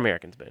 We're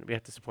Americans, Ben. We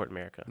have to support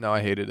America. no,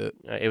 I hated it.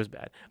 It was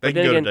bad. They But can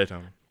then go again, to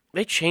Daytona.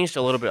 they changed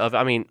a little bit of.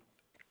 I mean,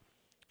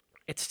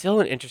 it's still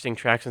an interesting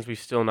track since we've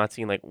still not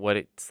seen like what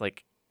it's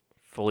like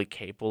fully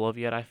capable of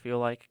yet. I feel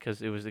like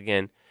because it was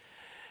again,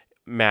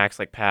 Max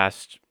like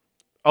passed.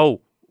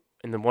 Oh,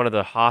 and then one of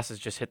the Haas's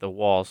just hit the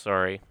wall.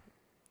 Sorry,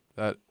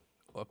 That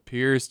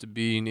appears to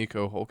be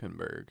Nico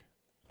Hulkenberg.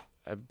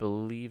 I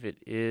believe it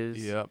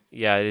is. Yep.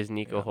 Yeah, it is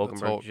Nico Yeah,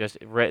 that's Hulkenberg. Hulk. Just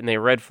and they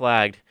red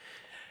flagged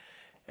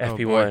Oh,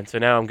 FP1. boy. So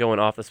now I'm going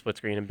off the split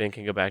screen, and Ben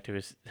can go back to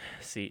his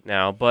seat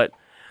now. But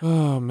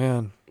Oh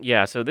man.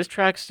 yeah, so this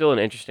track's still an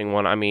interesting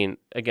one. I mean,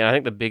 again, I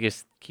think the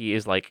biggest key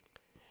is like,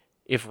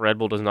 if Red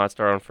Bull does not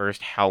start on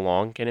first, how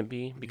long can it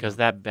be? Because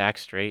that back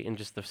straight and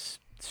just the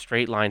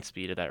straight line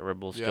speed of that Red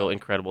Bull is Yeah. still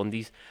incredible, and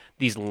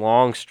these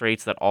long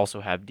straights that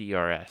also have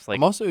DRS. Like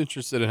I'm also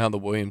interested in how the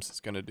Williams is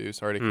going to do.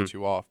 Sorry to cut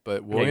you off,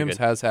 but you're Williams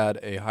good. has had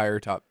a higher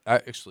top.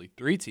 Actually,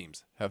 3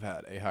 teams have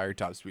had a higher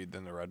top speed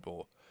than the Red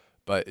Bull,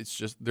 but it's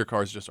just their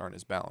cars just aren't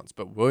as balanced.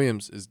 But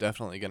Williams is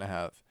definitely going to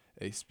have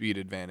a speed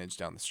advantage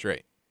down the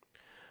straight.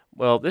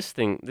 Well,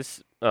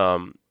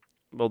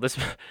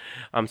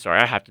 I'm sorry,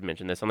 I have to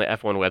mention this. On the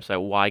F1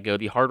 website, Why Go?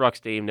 The Hard Rock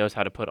Stadium knows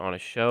how to put on a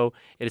show.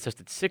 It has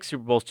hosted 6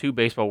 Super Bowls, 2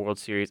 Baseball World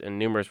Series, and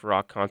numerous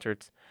rock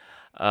concerts.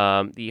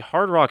 The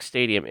Hard Rock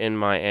Stadium in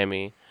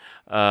Miami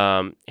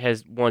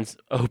has once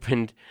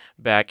opened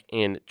back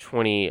in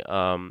 20.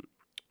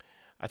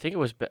 I think it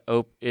was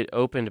it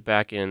opened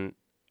back in.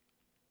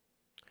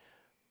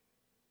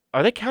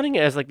 Are they counting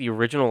it as like the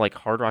original like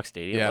Hard Rock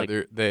Stadium? Yeah, like,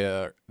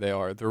 they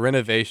are. The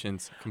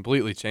renovations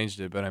completely changed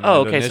it, but I mean,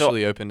 Oh, it okay, so-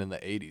 initially opened in the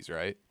 80s,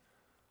 right?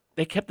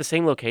 they kept the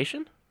same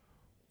location.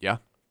 Yeah,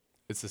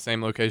 it's the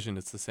same location.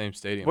 It's the same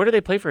stadium. Where did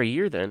they play for a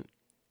year then?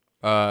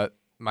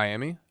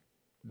 Miami.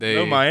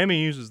 No,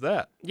 Miami uses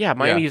that. Yeah,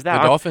 Miami used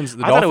that. The Dolphins.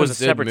 I thought it was a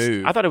did separate.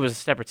 move. I thought it was a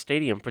separate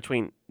stadium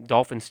between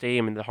Dolphin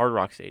Stadium and the Hard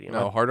Rock Stadium.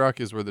 No, Hard Rock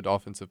is where the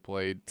Dolphins have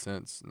played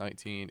since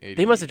 1980.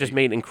 They must have just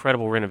made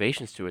incredible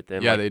renovations to it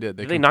then. Yeah, like, they did.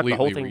 They did they knock the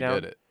whole completely thing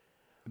redid down? it.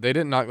 They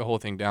didn't knock the whole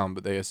thing down,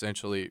 but they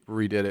essentially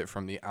redid it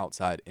from the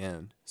outside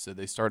in. So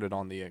they started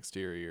on the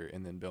exterior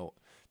and then built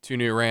 2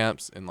 new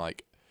ramps and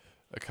like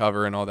a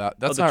cover and all that.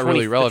 That's the not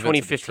really relevant.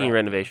 The to the 2015 track.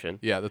 renovation.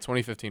 Yeah, the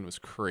 2015 was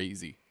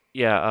crazy.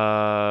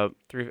 Yeah.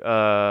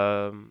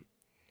 Dang,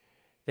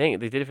 they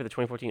did it for the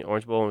 2014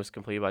 Orange Bowl and was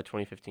completed by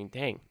 2015.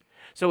 Dang.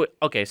 So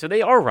okay, so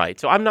they are right.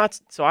 So I'm not.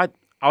 So I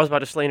was about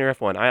to slander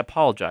F1. I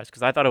apologize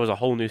because I thought it was a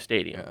whole new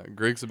stadium. Yeah,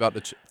 Grig's about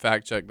to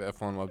fact check the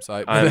F1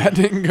 website, but I'm- that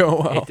didn't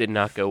go well. It did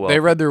not go well. They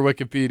read their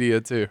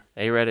Wikipedia too.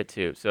 They read it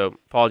too. So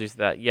apologies to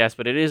that. Yes,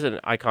 but it is an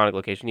iconic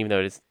location, even though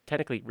it is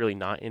technically really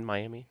not in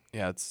Miami.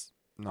 Yeah, it's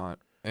not,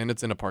 and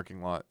it's in a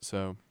parking lot,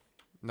 so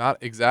not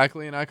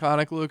exactly an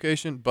iconic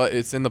location, but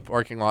it's in the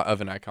parking lot of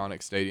an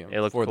iconic stadium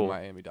It looks for cool. the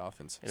Miami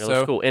Dolphins. And it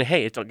looks cool. And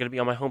hey, it's going to be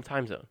on my home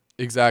time zone.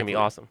 It's Exactly. going to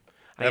be awesome.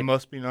 That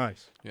must be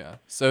nice. Yeah.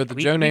 So the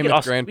We- Joe we get Namath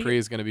Austin- Grand we Prix get-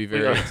 is going to be we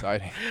very get-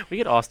 exciting. We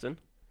get Austin.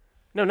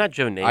 No, not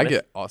Joe Namath. I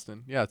get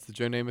Austin. Yeah, it's the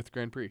Joe Namath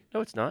Grand Prix. No,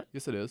 it's not.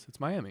 Yes, it is. It's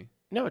Miami.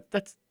 No,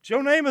 that's Joe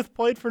Namath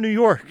played for New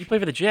York. you play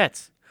for the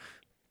Jets.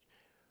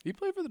 He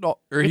played for the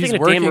Dolphins. Or You're he's thinking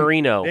of working. Dan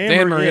Marino. Dan-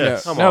 Dan Marino.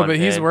 Yes. Come No, on, but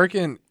he's man.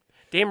 working.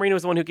 Dan Marino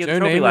was the one who gave Joe the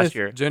trophy Namath, last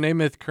year. Joe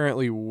Namath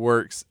currently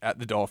works at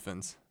the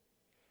Dolphins.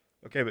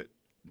 Okay, but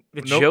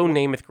The Nope. Joe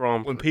Namath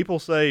Grand when Prix. people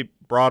say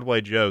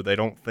Broadway Joe, they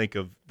don't think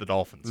of the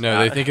Dolphins. No,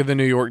 they think of the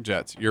New York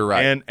Jets. You're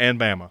right. and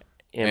Bama.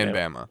 And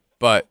Bama.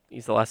 But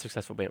He's the last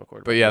successful Bama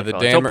quarterback. But yeah, in the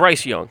NFL. Dan So Mar-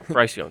 Bryce Young.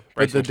 Bryce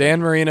but the Young. Dan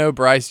Marino,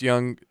 Bryce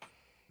Young,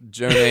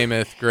 Joe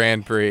Namath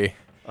Grand Prix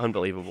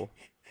Unbelievable.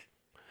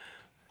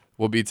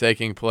 will be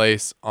taking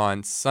place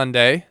on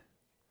Sunday.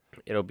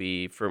 It'll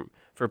be for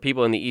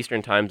people in the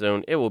Eastern time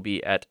zone. It will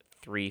be at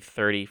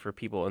 3:30. For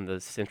people in the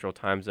Central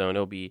time zone,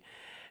 it'll be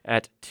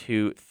at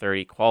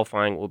 2:30.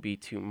 Qualifying will be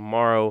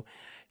tomorrow.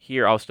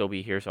 Here, I'll still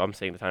be here, so I'm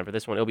saying the time for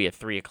this one. It'll be at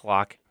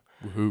 3:00.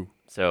 Woohoo.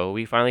 So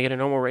we finally get a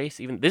normal race.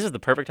 Even this is the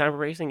perfect time for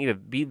racing. Either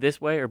be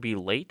this way or be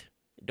late.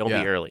 Don't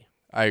Yeah. be early.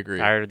 I agree.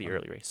 Tired of the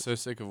early races. So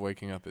sick of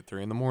waking up at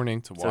 3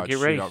 a.m. to So watch. get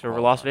ready shootout for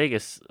Las qualifying.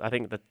 Vegas. I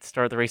think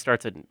the race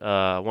starts at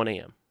 1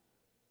 a.m.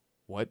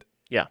 What?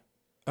 Yeah.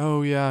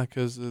 Oh yeah,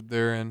 because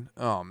they're in.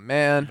 Oh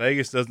man.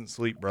 Vegas doesn't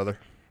sleep, brother.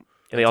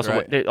 And they That's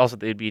also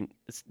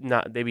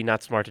right. they'd be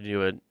not smart to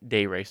do a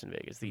day race in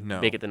Vegas. They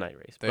No. make it the night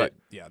race. They, But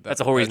yeah, that's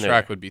the whole reason That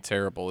they're track would be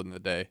terrible in the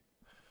day.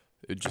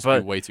 It'd just But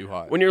be way too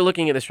hot. when you're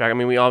looking at this track, I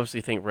mean, we obviously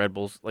think Red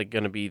Bull's like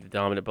going to be the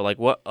dominant, but like,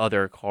 what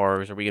other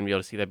cars are we going to be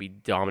able to see that be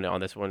dominant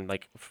on this one?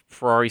 Like,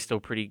 Ferrari's still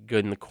pretty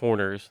good in the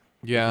corners.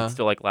 Yeah. It's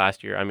still like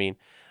last year. I mean,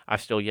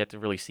 I've still yet to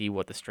really see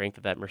what the strength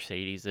of that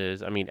Mercedes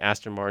is. I mean,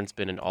 Aston Martin's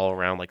been an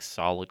all-around like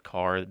solid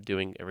car,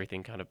 doing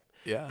everything kind of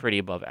Yeah. pretty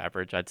above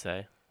average, I'd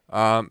say.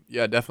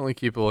 Yeah, definitely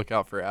keep a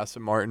lookout for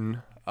Aston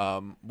Martin,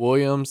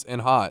 Williams, and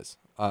Haas.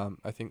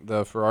 I think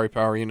the Ferrari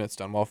power unit's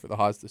done well for the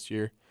Haas this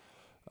year,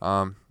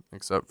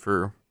 except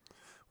for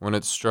when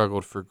it's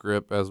struggled for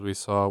grip, as we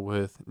saw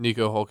with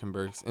Nico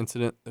Hulkenberg's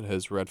incident that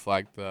has red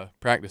flagged the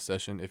practice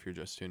session if you're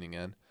just tuning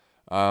in.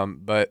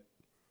 But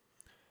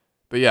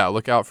yeah,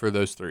 look out for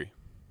those three.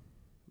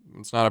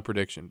 It's not a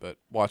prediction, but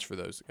watch for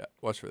those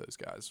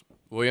guys.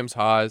 Williams,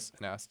 Haas,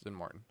 and Aston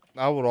Martin.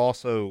 I would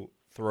also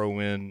throw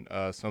in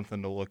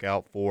something to look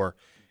out for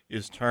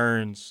is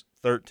turns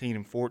 13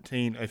 and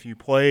 14. If you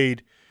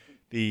played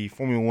the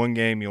Formula One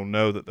game, you'll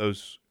know that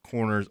those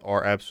corners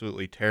are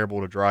absolutely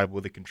terrible to drive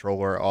with a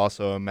controller. I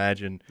also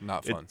imagine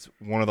Not fun. it's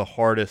one of the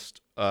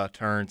hardest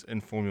turns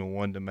in Formula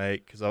One to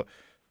make. Because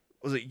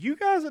was it you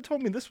guys that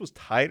told me this was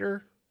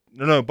tighter?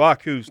 No,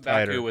 Baku's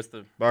tighter. Baku was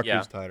the Baku's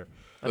yeah. tighter.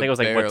 I think it was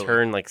like what Barely.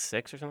 turn like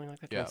 6 or something like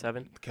that. Yeah. Turn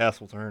 7. The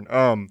castle turn.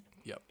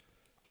 Yep.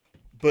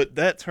 But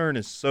that turn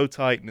is so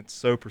tight and it's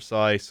so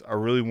precise. I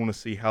really want to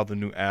see how the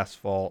new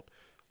asphalt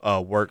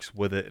works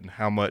with it and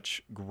how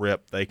much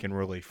grip they can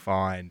really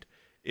find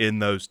in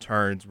those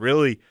turns.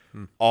 Really,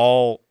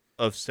 all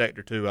of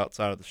Sector 2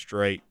 outside of the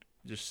straight,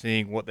 just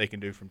seeing what they can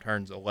do from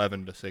turns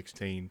 11 to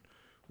 16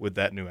 with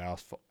that new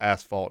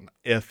asphalt, and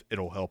if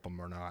it'll help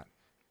them or not.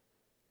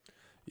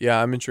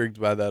 Yeah, I'm intrigued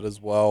by that as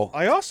well.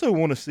 I also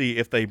want to see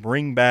if they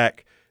bring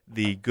back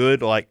the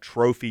good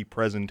trophy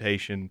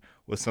presentation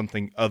with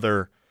something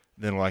other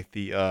than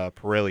the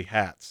Pirelli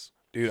hats.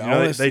 Dude,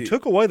 They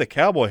took away the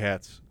cowboy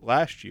hats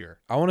last year.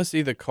 I want to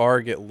see the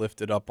car get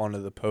lifted up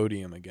onto the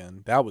podium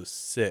again. That was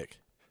sick.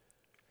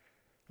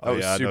 That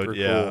was super cool.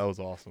 Yeah, that was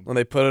awesome. When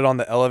they put it on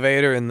the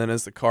elevator, and then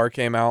as the car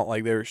came out,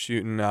 they were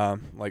shooting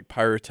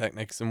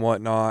pyrotechnics and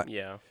whatnot.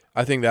 Yeah.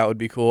 I think that would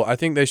be cool. I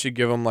think they should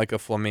give them a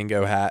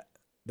flamingo hat.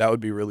 That would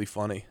be really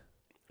funny.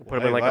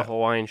 Put him in a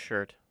Hawaiian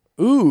shirt.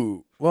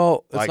 Ooh,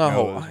 well, it's not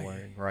Noah's Hawaii.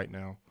 wearing right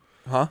now.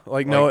 Huh?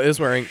 Noah is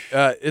wearing.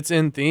 It's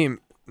in theme.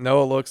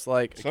 Noah looks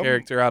like a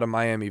character out of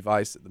Miami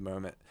Vice at the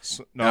moment.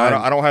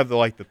 I don't have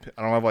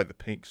the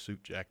pink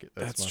suit jacket.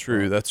 That's true.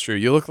 Problem. That's true.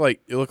 You look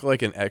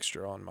like an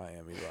extra on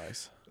Miami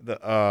Vice.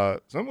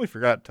 Something we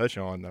forgot to touch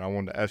on that I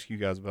wanted to ask you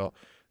guys about,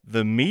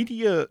 the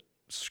media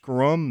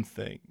scrum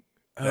thing.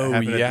 That happened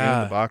at the end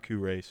of the Baku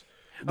race.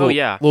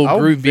 Little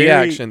Group B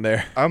action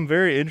there. I'm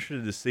very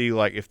interested to see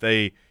if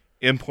they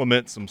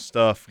implement some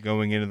stuff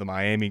going into the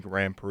Miami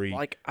Grand Prix.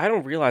 I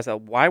don't realize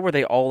that. Why were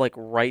they all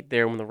right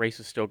there when the race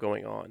was still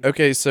going on?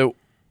 Okay, so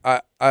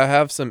I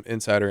have some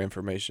insider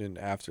information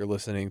after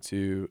listening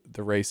to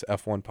the Race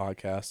F1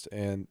 podcast,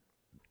 and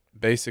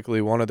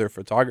basically one of their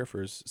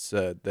photographers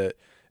said that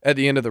at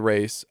the end of the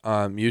race,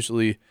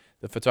 usually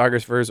the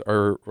photographers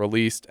are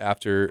released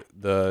after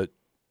the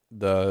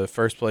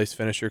first place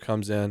finisher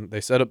comes in. They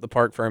set up the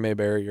parc fermé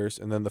barriers,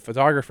 and then the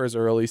photographers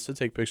are released to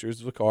take pictures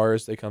of the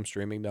cars. They come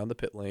streaming down the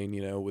pit lane,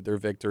 with their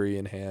victory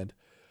in hand.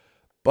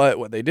 But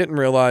what they didn't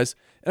realize,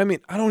 and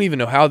I don't even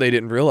know how they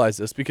didn't realize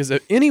this, because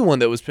if anyone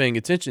that was paying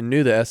attention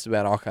knew that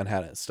Esteban Ocon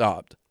hadn't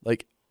stopped.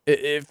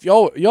 If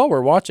y'all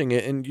were watching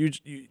it, and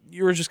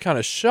you were just kind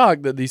of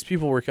shocked that these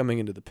people were coming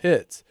into the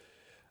pits.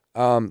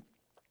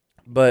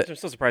 But I'm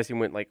still surprised he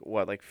went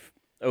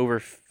over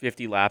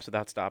 50 laps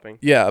without stopping.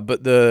 Yeah,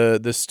 but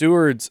the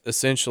stewards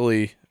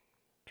essentially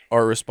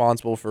are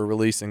responsible for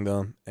releasing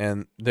them,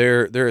 and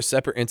they're a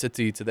separate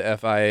entity to the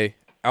FIA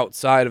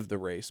outside of the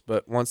race.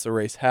 But once the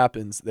race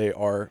happens, they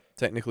are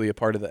technically a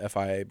part of the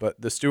FIA. But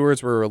the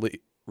stewards were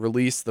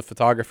released the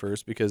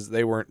photographers because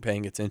they weren't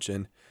paying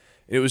attention.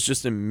 It was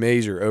just a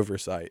major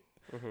oversight.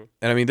 Mm-hmm.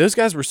 And those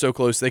guys were so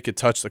close they could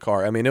touch the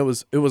car. It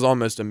was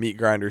almost a meat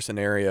grinder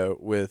scenario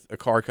with a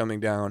car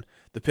coming down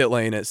the pit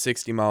lane at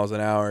 60 miles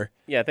an hour.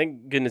 Yeah,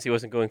 thank goodness he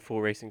wasn't going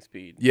full racing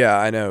speed. Yeah,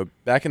 I know.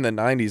 Back in the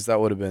 90s, that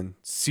would have been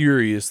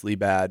seriously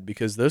bad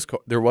because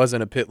there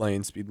wasn't a pit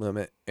lane speed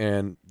limit,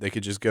 and they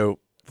could just go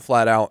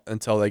flat out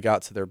until they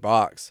got to their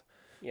box.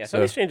 Yeah,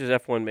 some of these changes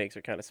F1 makes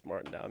are kind of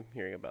smart now. I'm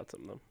hearing about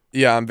some of them.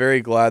 Yeah, I'm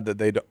very glad that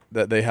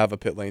they have a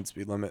pit lane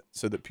speed limit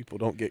so that people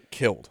don't get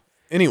killed.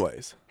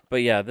 Anyways.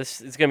 But yeah,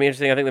 this is going to be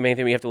interesting. I think the main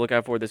thing we have to look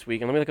out for this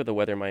week, and let me look at the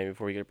weather in Miami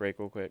before we get a break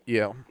real quick.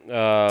 Yeah.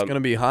 It's going to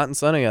be hot and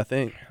sunny, I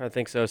think. I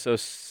think so. So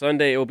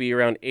Sunday it will be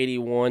around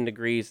 81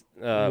 degrees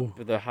for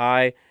the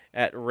high.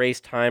 At race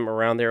time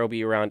around there it will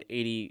be around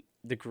 80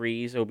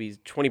 degrees. It will be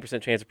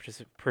 20% chance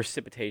of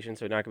precipitation,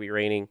 so not going to be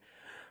raining.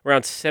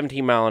 Around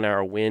 17 mile an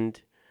hour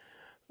wind.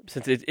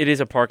 Since it is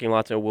a parking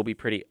lot, so it will be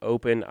pretty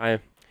open.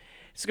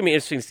 It's going to be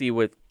interesting to see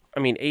what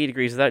 80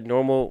 degrees, is that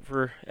normal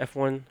for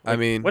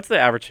F1? What's the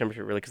average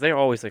temperature really? Because they're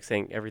always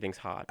saying everything's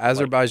hot.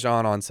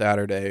 Azerbaijan on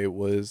Saturday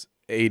was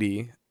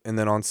 80, and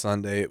then on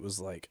Sunday it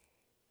was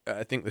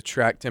I think the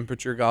track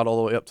temperature got all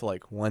the way up to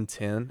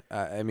 110.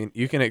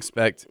 You can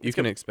expect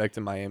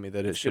in Miami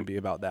that it should be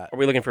about that. Are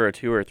we looking for a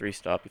 2 or a 3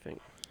 stop, you think?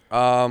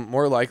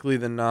 More likely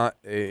than not,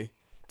 a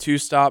 2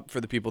 stop for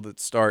the people that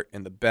start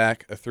in the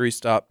back, a 3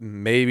 stop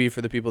maybe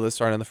for the people that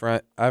start in the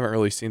front. I haven't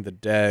really seen the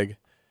DEG.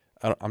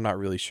 I'm not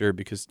really sure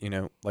because,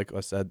 like I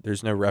said,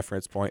 there's no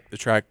reference point. The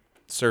track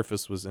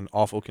surface was in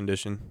awful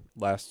condition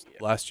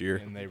last year.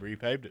 And they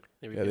repaved it.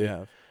 They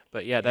have.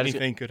 But yeah,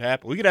 anything could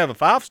happen. We could have a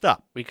 5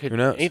 stop. We could. Who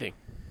knows? Anything.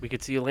 We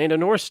could see a Lando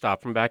Norris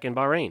stop from back in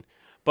Bahrain.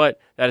 But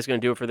that is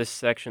going to do it for this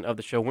section of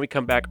the show. When we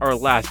come back, our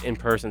last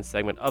in-person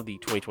segment of the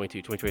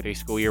 2022-2023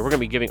 school year, we're going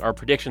to be giving our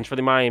predictions for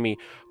the Miami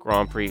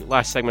Grand Prix.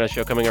 Last segment of the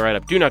show coming right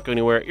up. Do not go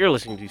anywhere. You're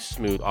listening to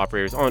Smooth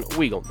Operators on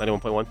Weagle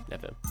 91.1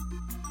 FM.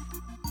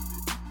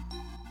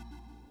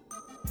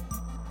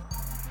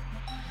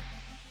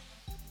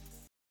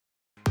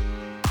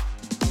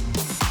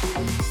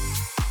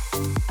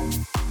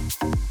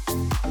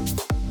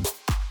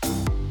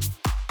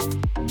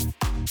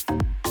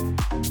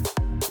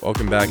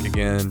 Welcome back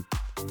again.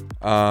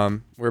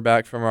 We're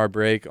back from our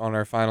break on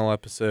our final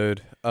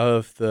episode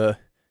of the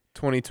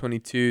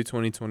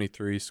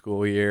 2022-2023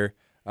 school year.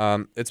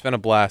 It's been a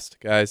blast,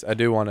 guys. I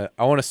want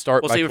to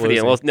start. We'll save it for the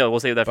end. We'll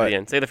save that for the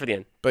end. Save that for the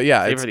end. But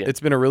yeah,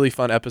 it's been a really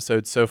fun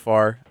episode so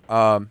far.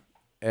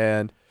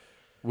 And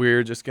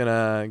we're just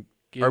gonna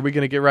Are we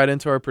going to get right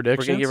into our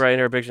predictions? We're going to get right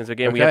into our predictions.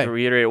 Again, we have to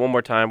reiterate it one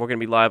more time. We're going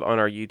to be live on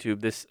our YouTube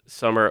this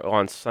summer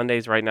on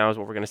Sundays right now is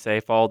what we're going to say.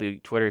 Follow the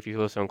Twitter if you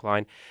feel so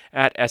inclined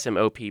at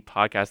SMOP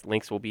Podcast.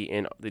 Links will be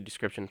in the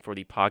description for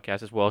the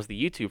podcast as well as the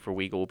YouTube for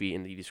Weagle will be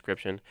in the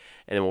description.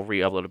 And then we'll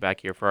re-upload it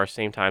back here for our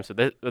same time. So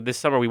this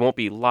summer we won't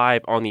be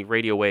live on the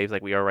radio waves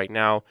like we are right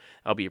now.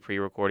 That'll be a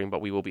pre-recording,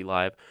 but we will be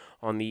live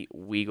on the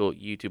Weagle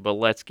YouTube. But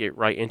let's get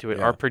right into it.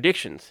 Yeah. Our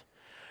predictions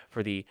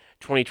for the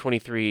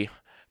 2023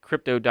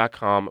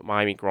 Crypto.com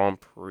Miami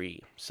Grand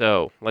Prix.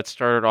 So let's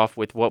start it off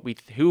with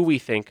who we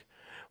think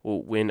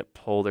will win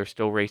pole. They're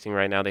still racing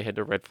right now. They had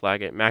the red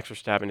flag it. Max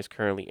Verstappen is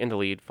currently in the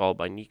lead, followed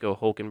by Nico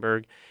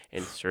Hülkenberg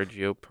and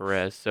Sergio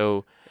Perez.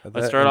 So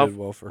let's start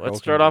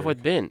off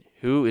with Ben.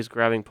 Who is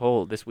grabbing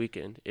pole this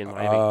weekend in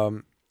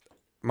Miami?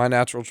 My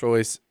natural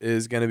choice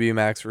is going to be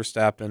Max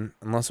Verstappen,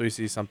 unless we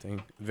see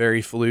something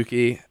very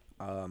fluky.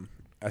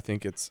 I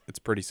think it's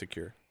pretty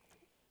secure.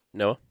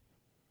 Noah?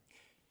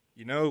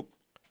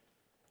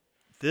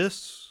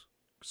 This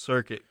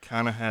circuit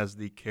kind of has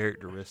the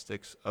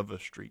characteristics of a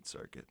street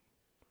circuit.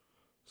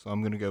 So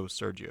I'm going to go with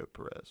Sergio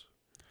Perez.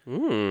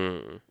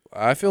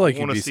 I feel like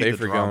you'd be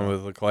safer going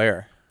with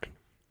Leclerc.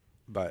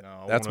 But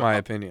that's my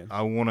opinion.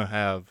 I want to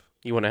have...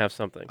 You want to have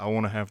something. I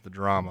want to have the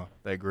drama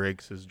that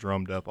Griggs has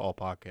drummed up all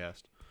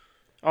podcast.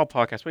 All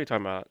podcast? What are you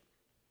talking about?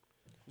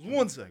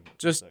 One segment.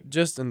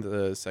 Just in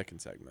the second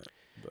segment.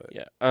 But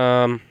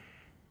yeah.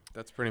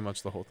 That's pretty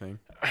much the whole thing.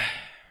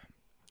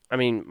 I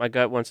mean, my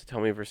gut wants to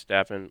tell me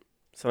Verstappen.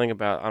 Something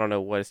about, I don't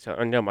know what it's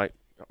telling. No, my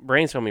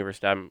brain's telling me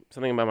Verstappen.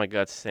 Something about my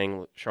gut's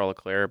saying Charles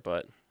Leclerc,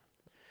 but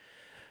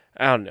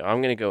I don't know.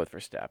 I'm going to go with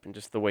Verstappen.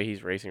 Just the way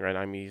he's racing right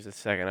now. I mean, he's the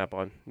second up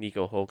on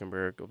Nico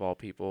Hülkenberg, of all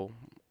people.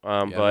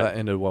 But that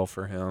ended well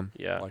for him,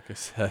 like I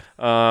said.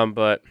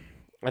 But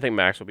I think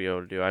Max will be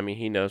able to do it. I mean,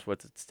 he knows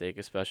what's at stake,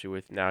 especially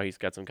with now he's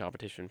got some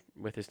competition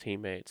with his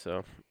teammates.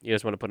 So he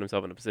just want to put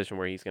himself in a position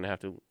where he's going to have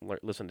to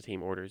listen to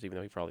team orders, even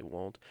though he probably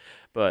won't.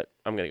 But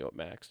I'm going to go with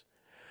Max.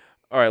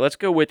 All right, let's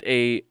go with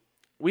a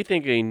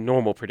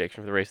normal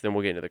prediction for the race. Then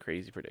we'll get into the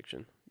crazy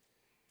prediction.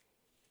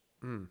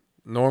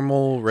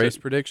 Normal race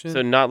prediction?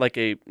 So not like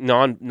a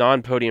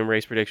non-podium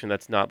race prediction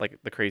that's not like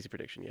the crazy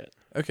prediction yet.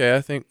 Okay,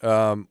 I think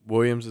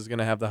Williams is going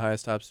to have the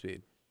highest top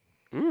speed.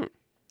 I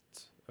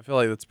feel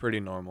like that's pretty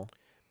normal.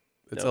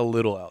 It's a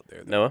little out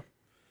there, though. Noah?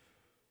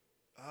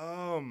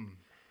 Oh,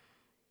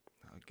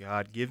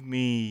 God, give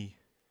me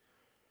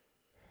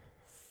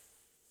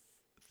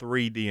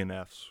 3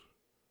 DNFs.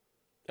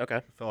 Okay.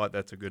 I feel like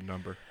that's a good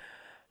number.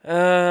 What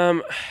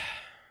am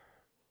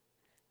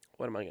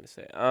I going to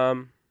say?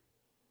 No,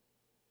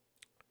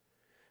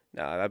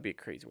 that'd be a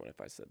crazy one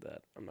if I said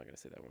that. I'm not going to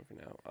say that one for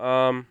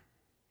now.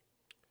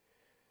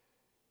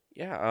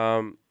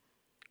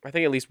 I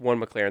think at least one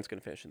McLaren's going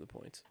to finish in the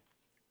points.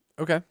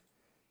 Okay.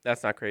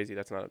 That's not crazy.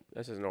 That's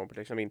just a normal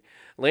prediction. I mean,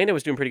 Lando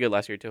was doing pretty good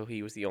last year until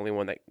he was the only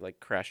one that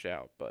crashed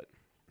out. But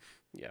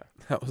yeah,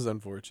 that was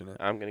unfortunate.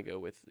 I'm gonna go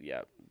with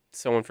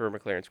someone for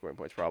McLaren scoring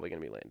points. Probably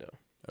gonna be Lando.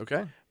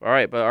 Okay. All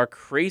right, but our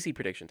crazy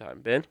prediction time,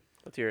 Ben.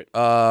 Let's hear it.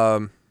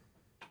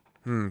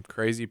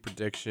 Crazy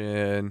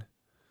prediction.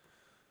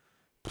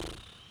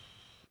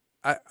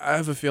 I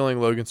have a feeling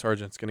Logan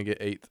Sargent's gonna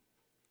get 8th.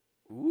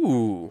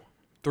 Ooh,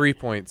 3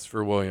 points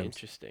for Williams.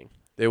 Interesting.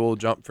 They will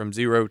jump from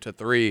 0 to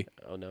 3.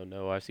 Oh,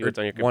 no. I see what's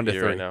on your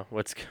computer right now.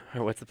 What's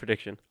the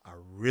prediction? I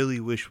really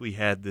wish we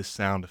had this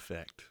sound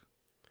effect.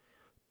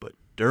 But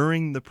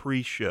during the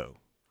pre-show,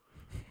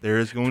 there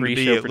is going to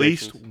be at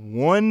least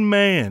one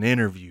man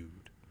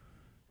interviewed.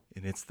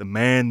 And it's the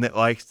man that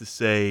likes to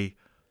say,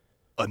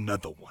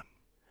 another one.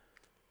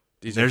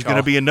 There's going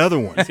to be another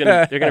one.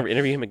 They're going to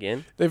interview him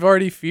again? They've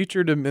already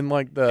featured him in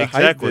the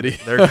hype video.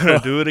 They're going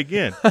to do it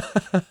again.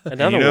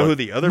 Another one. Who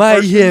the other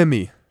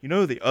Miami. Person? You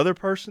know who the other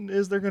person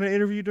is they're going to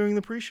interview during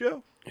the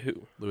pre-show?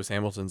 Who? Lewis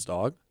Hamilton's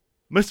dog?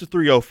 Mr.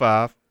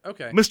 305.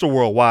 Okay. Mr.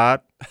 Worldwide.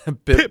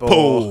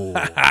 Pitbull.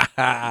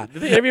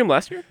 Did they interview him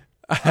last year?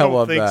 I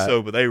don't think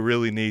so, but they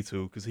really need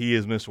to because he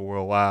is Mr.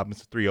 Worldwide,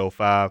 Mr.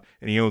 305,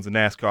 and he owns a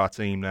NASCAR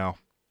team now.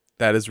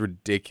 That is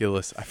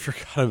ridiculous. I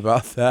forgot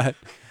about that.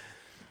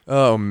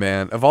 Oh,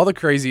 man. Of all the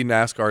crazy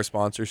NASCAR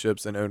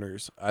sponsorships and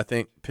owners, I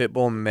think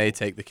Pitbull may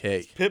take the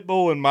cake.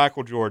 Pitbull and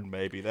Michael Jordan,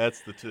 maybe. That's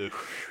the two.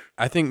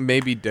 I think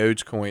maybe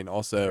Dogecoin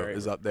also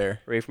is up there.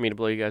 Ready for me to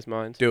blow you guys'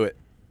 minds? Do it.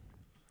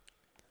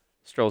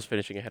 Stroll's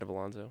finishing ahead of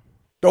Alonso.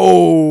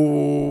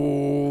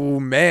 Oh,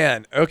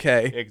 man.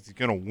 Okay. Yeah, because he's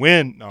going to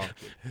win. No.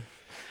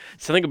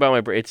 Something about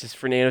my brain. It's just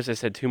Fernando's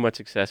has had too much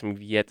success, and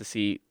we've yet to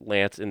see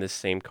Lance in this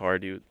same car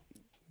do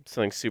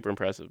something super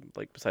impressive,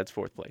 besides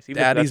 4th place.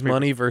 Daddy's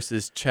money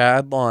versus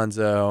Chad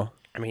Lonzo.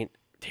 I mean,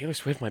 Taylor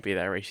Swift might be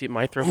that race. She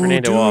might throw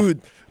Fernando off.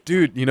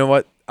 Dude, you know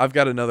what? I've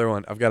got another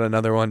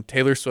one.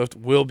 Taylor Swift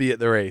will be at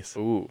the race.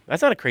 Ooh,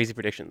 that's not a crazy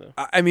prediction, though.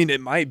 I mean,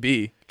 it might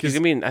be.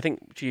 I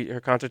think her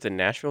concert's in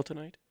Nashville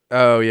tonight.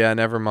 Oh, yeah,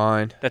 never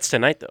mind. That's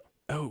tonight, though.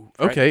 Oh,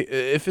 Right. okay.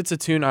 If it's a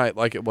 2-night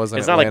like it was in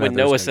It's not like Atlanta, what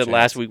there's Noah no said chance.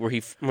 last week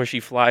where she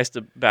flies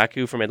to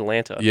Baku from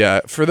Atlanta.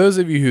 Yeah, for those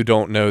of you who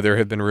don't know, there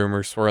have been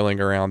rumors swirling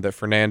around that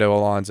Fernando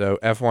Alonso,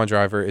 F1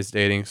 driver, is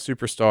dating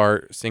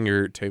superstar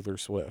singer Taylor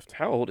Swift.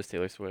 How old is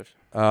Taylor Swift?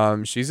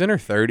 She's in her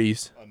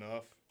 30s.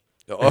 Enough.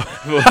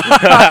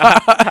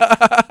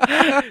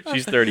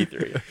 She's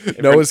 33.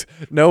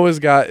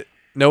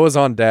 Noah's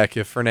on deck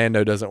if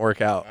Fernando doesn't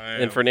work out.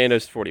 And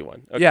Fernando's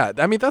 41. Okay. Yeah,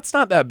 I mean that's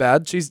not that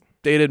bad. She's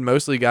dated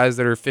mostly guys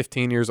that are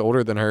 15 years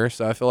older than her,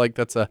 so I feel like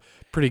that's a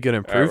pretty good All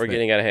improvement. right, we're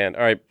getting out of hand.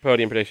 All right,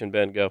 podium prediction,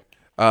 Ben, go.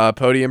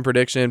 Podium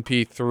prediction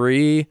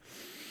P3.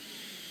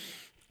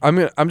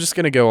 I'm just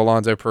gonna go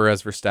Alonso,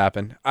 Perez,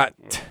 Verstappen.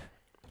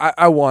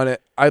 I want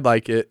it. I'd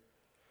like it.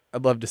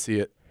 I'd love to see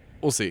it.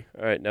 We'll see.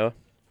 All right, Noah.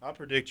 I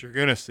predict you're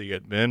going to see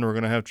it, Ben. We're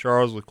going to have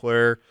Charles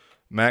Leclerc,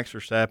 Max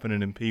Verstappen,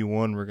 and in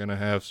P1 we're going to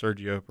have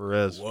Sergio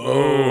Perez.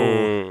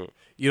 Whoa.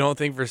 You don't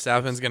think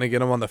Verstappen's gonna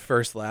get him on the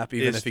first lap,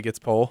 even It's- if he gets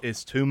pole?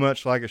 It's too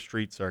much like a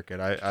street circuit.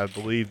 I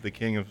believe the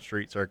king of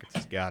street circuits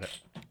has got it.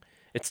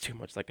 It's too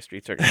much like a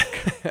street circuit.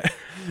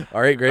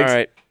 All right, Greg. All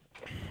right.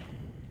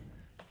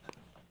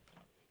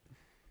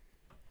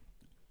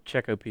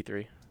 Checo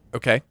P3.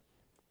 Okay.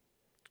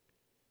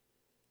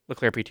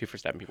 Leclerc P2 for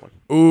Verstappen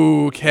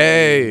P1.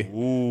 Okay.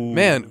 Ooh.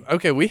 Man,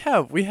 okay, we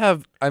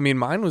have I mean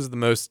mine was the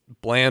most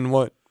bland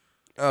one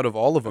out of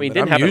all of them. I mean, it but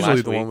didn't I'm happen usually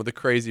last the one week. with the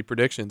crazy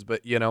predictions,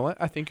 but you know what?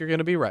 I think you're going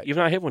to be right. You've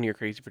not hit one of your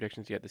crazy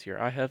predictions yet this year.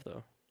 I have,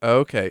 though.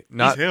 Okay.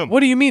 Not him.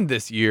 What do you mean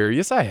this year?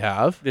 Yes, I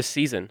have. This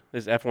season,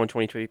 this F1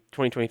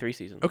 2023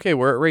 season. Okay,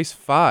 we're at race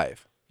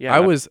 5. Yeah,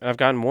 I've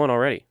gotten one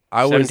already.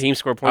 I was 17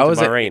 score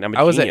points in Bahrain. I'm a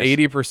I was at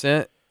genius.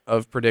 80%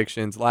 of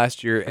predictions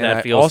last year, and That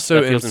I feels- also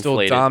that am feels still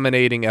inflated.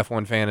 dominating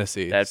F1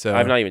 fantasy. So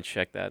I've not even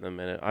checked that in a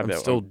minute. I'm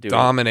still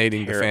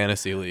dominating the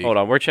fantasy league. Hold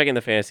on, we're checking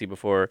the fantasy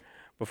before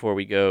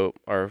we go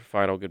our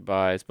final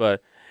goodbyes.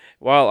 But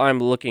while I'm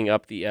looking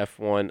up the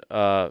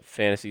F1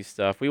 fantasy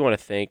stuff, we want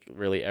to thank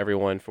really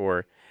everyone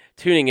for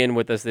tuning in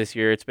with us this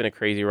year. It's been a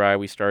crazy ride.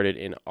 We started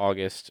in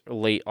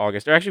late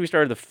August, or actually we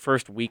started the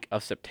first week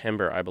of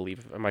September, I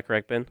believe. Am I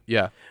correct, Ben?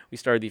 Yeah. We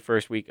started the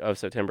first week of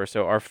September.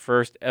 So our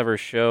first ever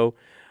show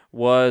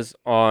was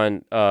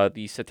on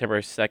the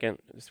September 2nd.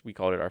 We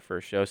called it our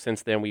first show.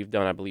 Since then, we've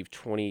done, I believe,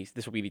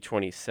 this will be the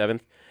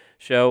 27th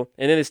show.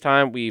 And in this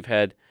time, we've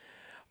had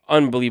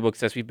unbelievable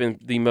success. We've been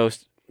the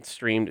most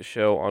streamed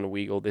show on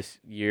Weagle this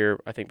year,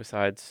 I think,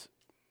 besides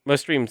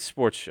most streamed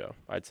sports show,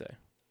 I'd say.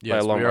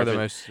 Yes, a long we are the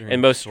margin. most streamed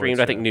And most sports streamed,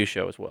 I think, show. news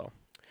show as well.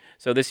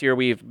 So this year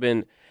we've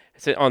been,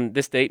 on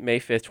this date, May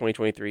 5th,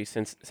 2023,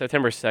 since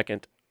September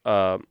 2nd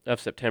of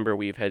September,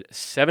 we've had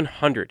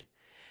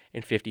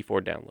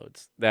 754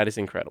 downloads. That is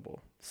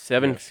incredible.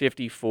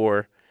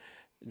 754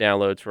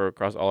 downloads for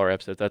across all our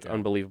episodes. That's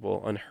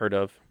unbelievable, unheard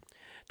of.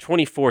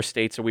 24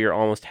 states, so we are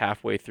almost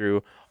halfway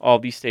through all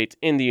these states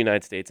in the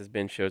United States, as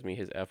Ben shows me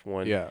his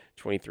F1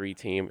 23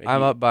 team.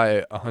 I'm up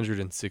by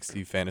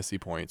 160 fantasy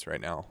points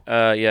right now.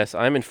 Yes,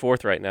 I'm in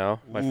 4th right now.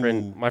 My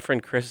Ooh.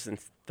 friend Chris is in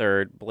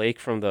 3rd.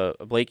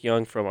 Blake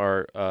Young from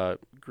our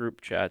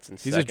group chats in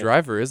 2nd. He's a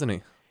driver, isn't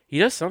he? He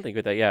does something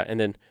with that, yeah. And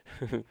then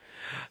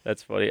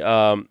that's funny.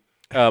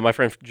 My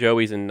friend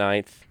Joey's in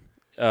 9th.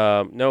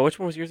 No, which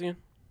one was yours again?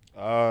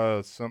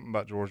 Something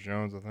about George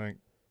Jones, I think.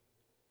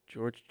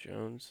 George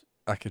Jones.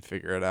 I could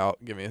figure it out.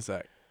 Give me a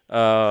sec.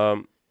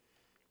 The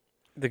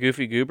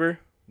Goofy Goober.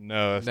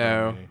 No, that's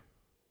No. not me.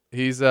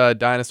 He's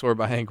Dinosaur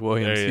by Hank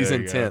Williams. There He's you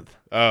in go. 10th.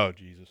 Oh,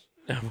 Jesus.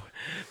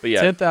 But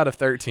yeah, 10th out of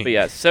 13. But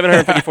yeah,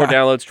 754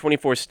 downloads,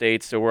 24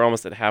 states, so we're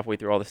almost at halfway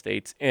through all the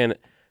states. And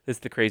this is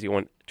the crazy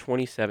one,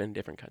 27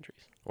 different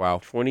countries. Wow.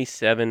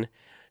 27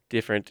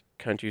 different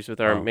countries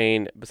with our Wow.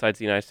 main, besides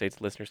the United States,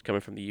 listeners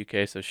coming from the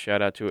UK. So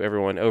shout out to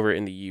everyone over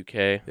in the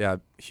UK. Yeah,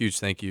 huge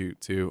thank you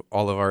to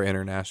all of our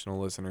international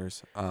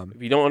listeners.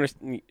 If you don't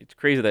understand, it's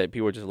crazy that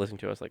people are just listening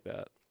to us like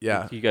that.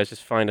 Yeah. You guys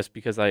just find us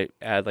because I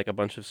add like a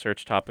bunch of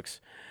search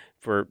topics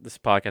for this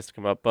podcast to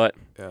come up. But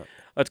Yeah.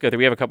 let's go through.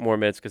 We have a couple more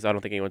minutes because I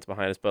don't think anyone's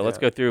behind us. But let's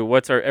Yeah. go through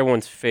what's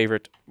everyone's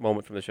favorite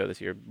moment from the show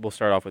this year. We'll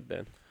start off with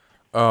Ben.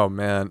 Oh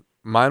man,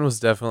 mine was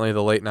definitely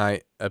the late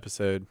night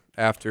episode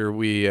after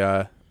we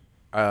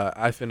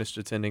I finished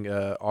attending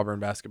a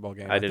Auburn basketball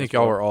game. I I did think as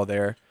y'all well. were all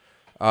there.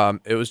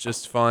 It was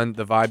just fun.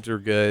 The vibes were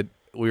good.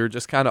 We were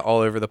just kind of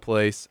all over the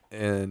place,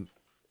 and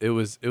it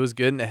was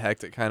good in a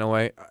hectic kind of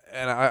way.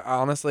 And I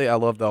honestly I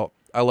love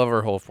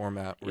our whole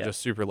format. We're Yeah. just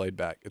super laid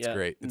back. It's Yeah.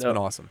 great. It's No. been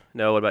awesome.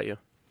 No, what about you?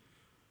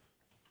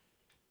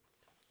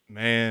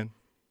 Man,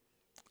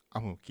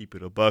 I'm going to keep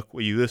it a buck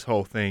with you. This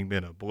whole thing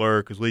been a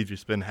blur because we've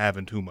just been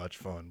having too much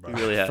fun, bro. You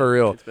really have. For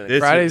real. It's been, This-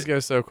 Fridays go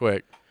so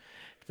quick.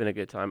 it's been a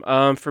good time.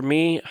 For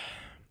me,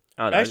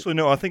 I don't know. Actually,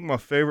 no, I think my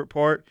favorite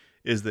part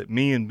is that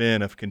me and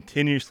Ben have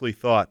continuously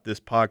thought this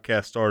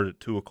podcast started at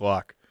 2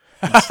 o'clock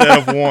instead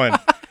of 1.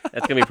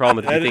 That's gonna be a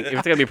problem. If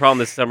it's gonna be a problem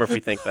this summer if we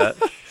think that.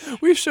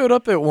 We showed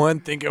up at 1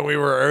 thinking we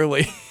were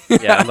early.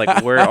 Yeah, I'm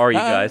like, where are you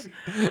guys?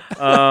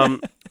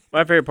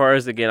 My favorite part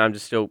is, again, I'm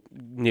just still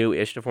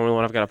new-ish to Formula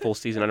One. I've got a full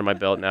season under my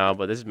belt now,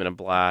 but this has been a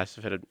blast.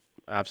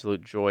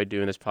 absolute joy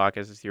doing this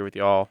podcast this year with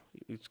y'all.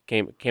 It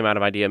came out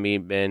of idea, me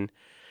and Ben,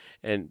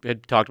 and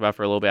had talked about it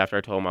for a little bit after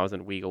I told him I was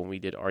in Weagle when we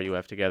did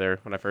RUF together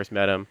when I first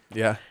met him.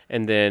 Yeah.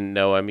 And then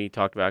Noah, me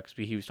talked about,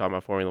 because he was talking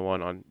about Formula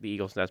One on the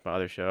Eagles Nest, my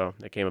other show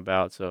that came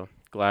about. So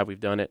glad we've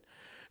done it.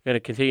 Going to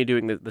continue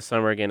doing the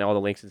summer again. All the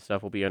links and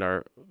stuff will be in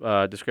our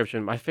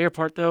description. My favorite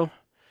part, though,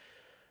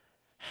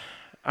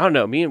 I don't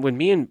know.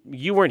 When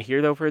you weren't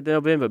here though for it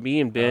though, Ben, but me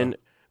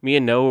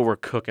and Noah were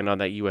cooking on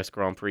that U.S.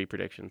 Grand Prix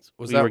predictions.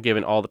 We were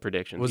giving all the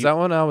predictions. Was that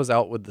when I was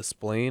out with the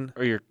spleen?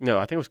 No,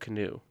 I think it was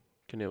canoeing.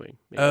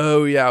 Maybe.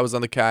 Oh yeah, I was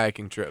on the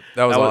kayaking trip.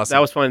 That was awesome. That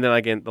was fun. And then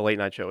again, the late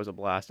night show was a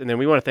blast. And then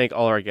we want to thank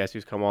all our guests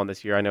who's come on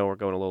this year. I know we're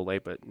going a little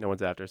late, but no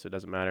one's after, so it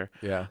doesn't matter.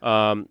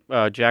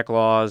 Yeah. Jack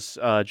Laws,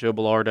 Joe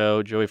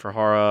Bellardo, Joey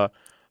Farhara.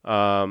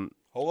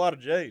 Whole lot of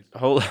J's.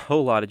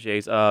 Whole lot of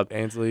J's.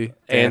 Ansley,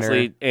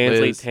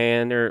 Liz.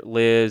 Tanner,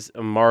 Liz,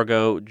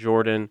 Margot,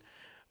 Jordan.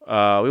 We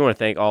want to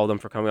thank all of them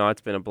for coming on. It's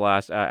been a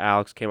blast.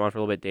 Alex came on for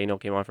a little bit. Daniel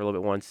came on for a little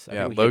bit once.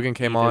 Yeah, Logan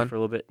came on for a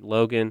little bit.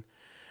 Logan.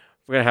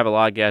 We're going to have a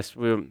lot of guests.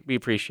 We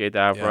appreciate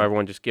that for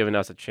everyone just giving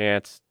us a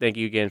chance. Thank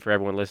you again for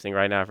everyone listening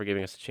right now for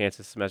giving us a chance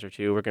this semester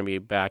too. We're going to be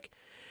back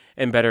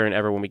and better than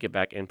ever when we get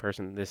back in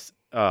person this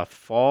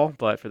fall.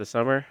 But for the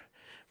summer,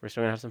 we're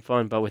still going to have some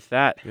fun. But with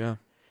that,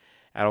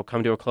 that'll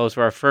come to a close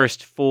for our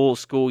first full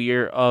school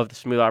year of the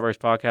Smooth Operators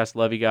podcast.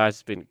 Love you guys.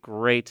 It's been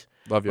great.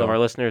 Love you. Love our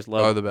listeners.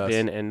 Love the best.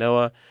 Ben and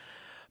Noah.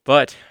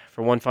 But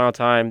for one final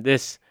time,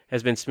 this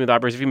has been Smooth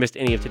Operators. If you missed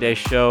any of today's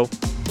show,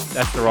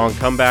 that's the wrong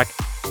comeback.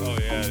 Oh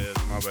yeah, it is.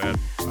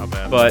 My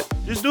bad. But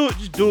just do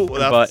it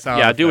without the sound.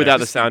 Yeah, do it without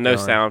the Just sound. keep No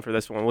going. sound for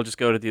this one. We'll just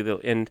go to the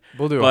end.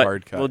 We'll do a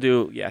hard cut. We'll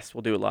do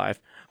it live.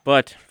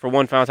 But for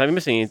one final time,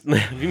 if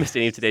you missed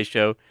any of today's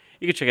show,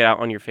 you can check it out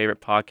on your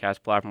favorite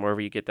podcast platform, wherever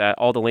you get that.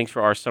 All the links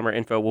for our summer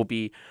info will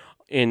be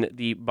in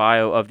the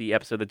bio of the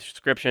episode, the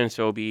description.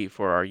 So it'll be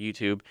for our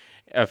YouTube,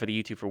 for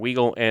the YouTube for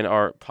Weagle, and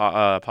our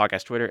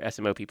podcast Twitter,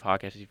 SMOP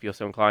Podcast, if you feel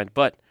so inclined.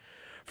 But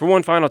for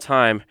one final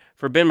time,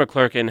 for Ben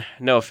McClurkin,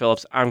 Noah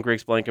Phillips, I'm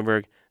Griggs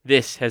Blankenberg.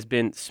 This has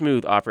been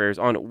Smooth Operators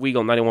on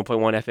Weagle 91.1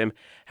 FM.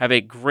 Have a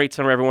great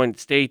summer, everyone.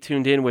 Stay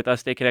tuned in with us.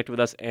 Stay connected with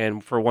us.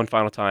 And for one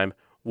final time,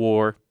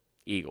 War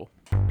Eagle.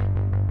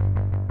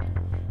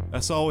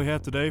 That's all we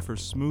have today for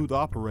Smooth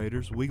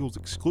Operators, Weagle's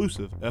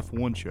exclusive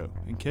F1 show.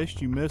 In case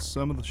you missed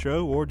some of the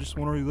show or just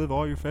want to relive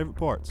all your favorite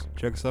parts,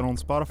 check us out on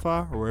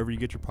Spotify or wherever you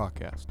get your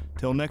podcast.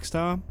 Till next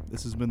time,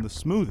 this has been the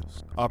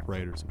smoothest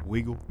operators of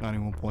Weagle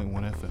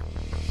 91.1 FM.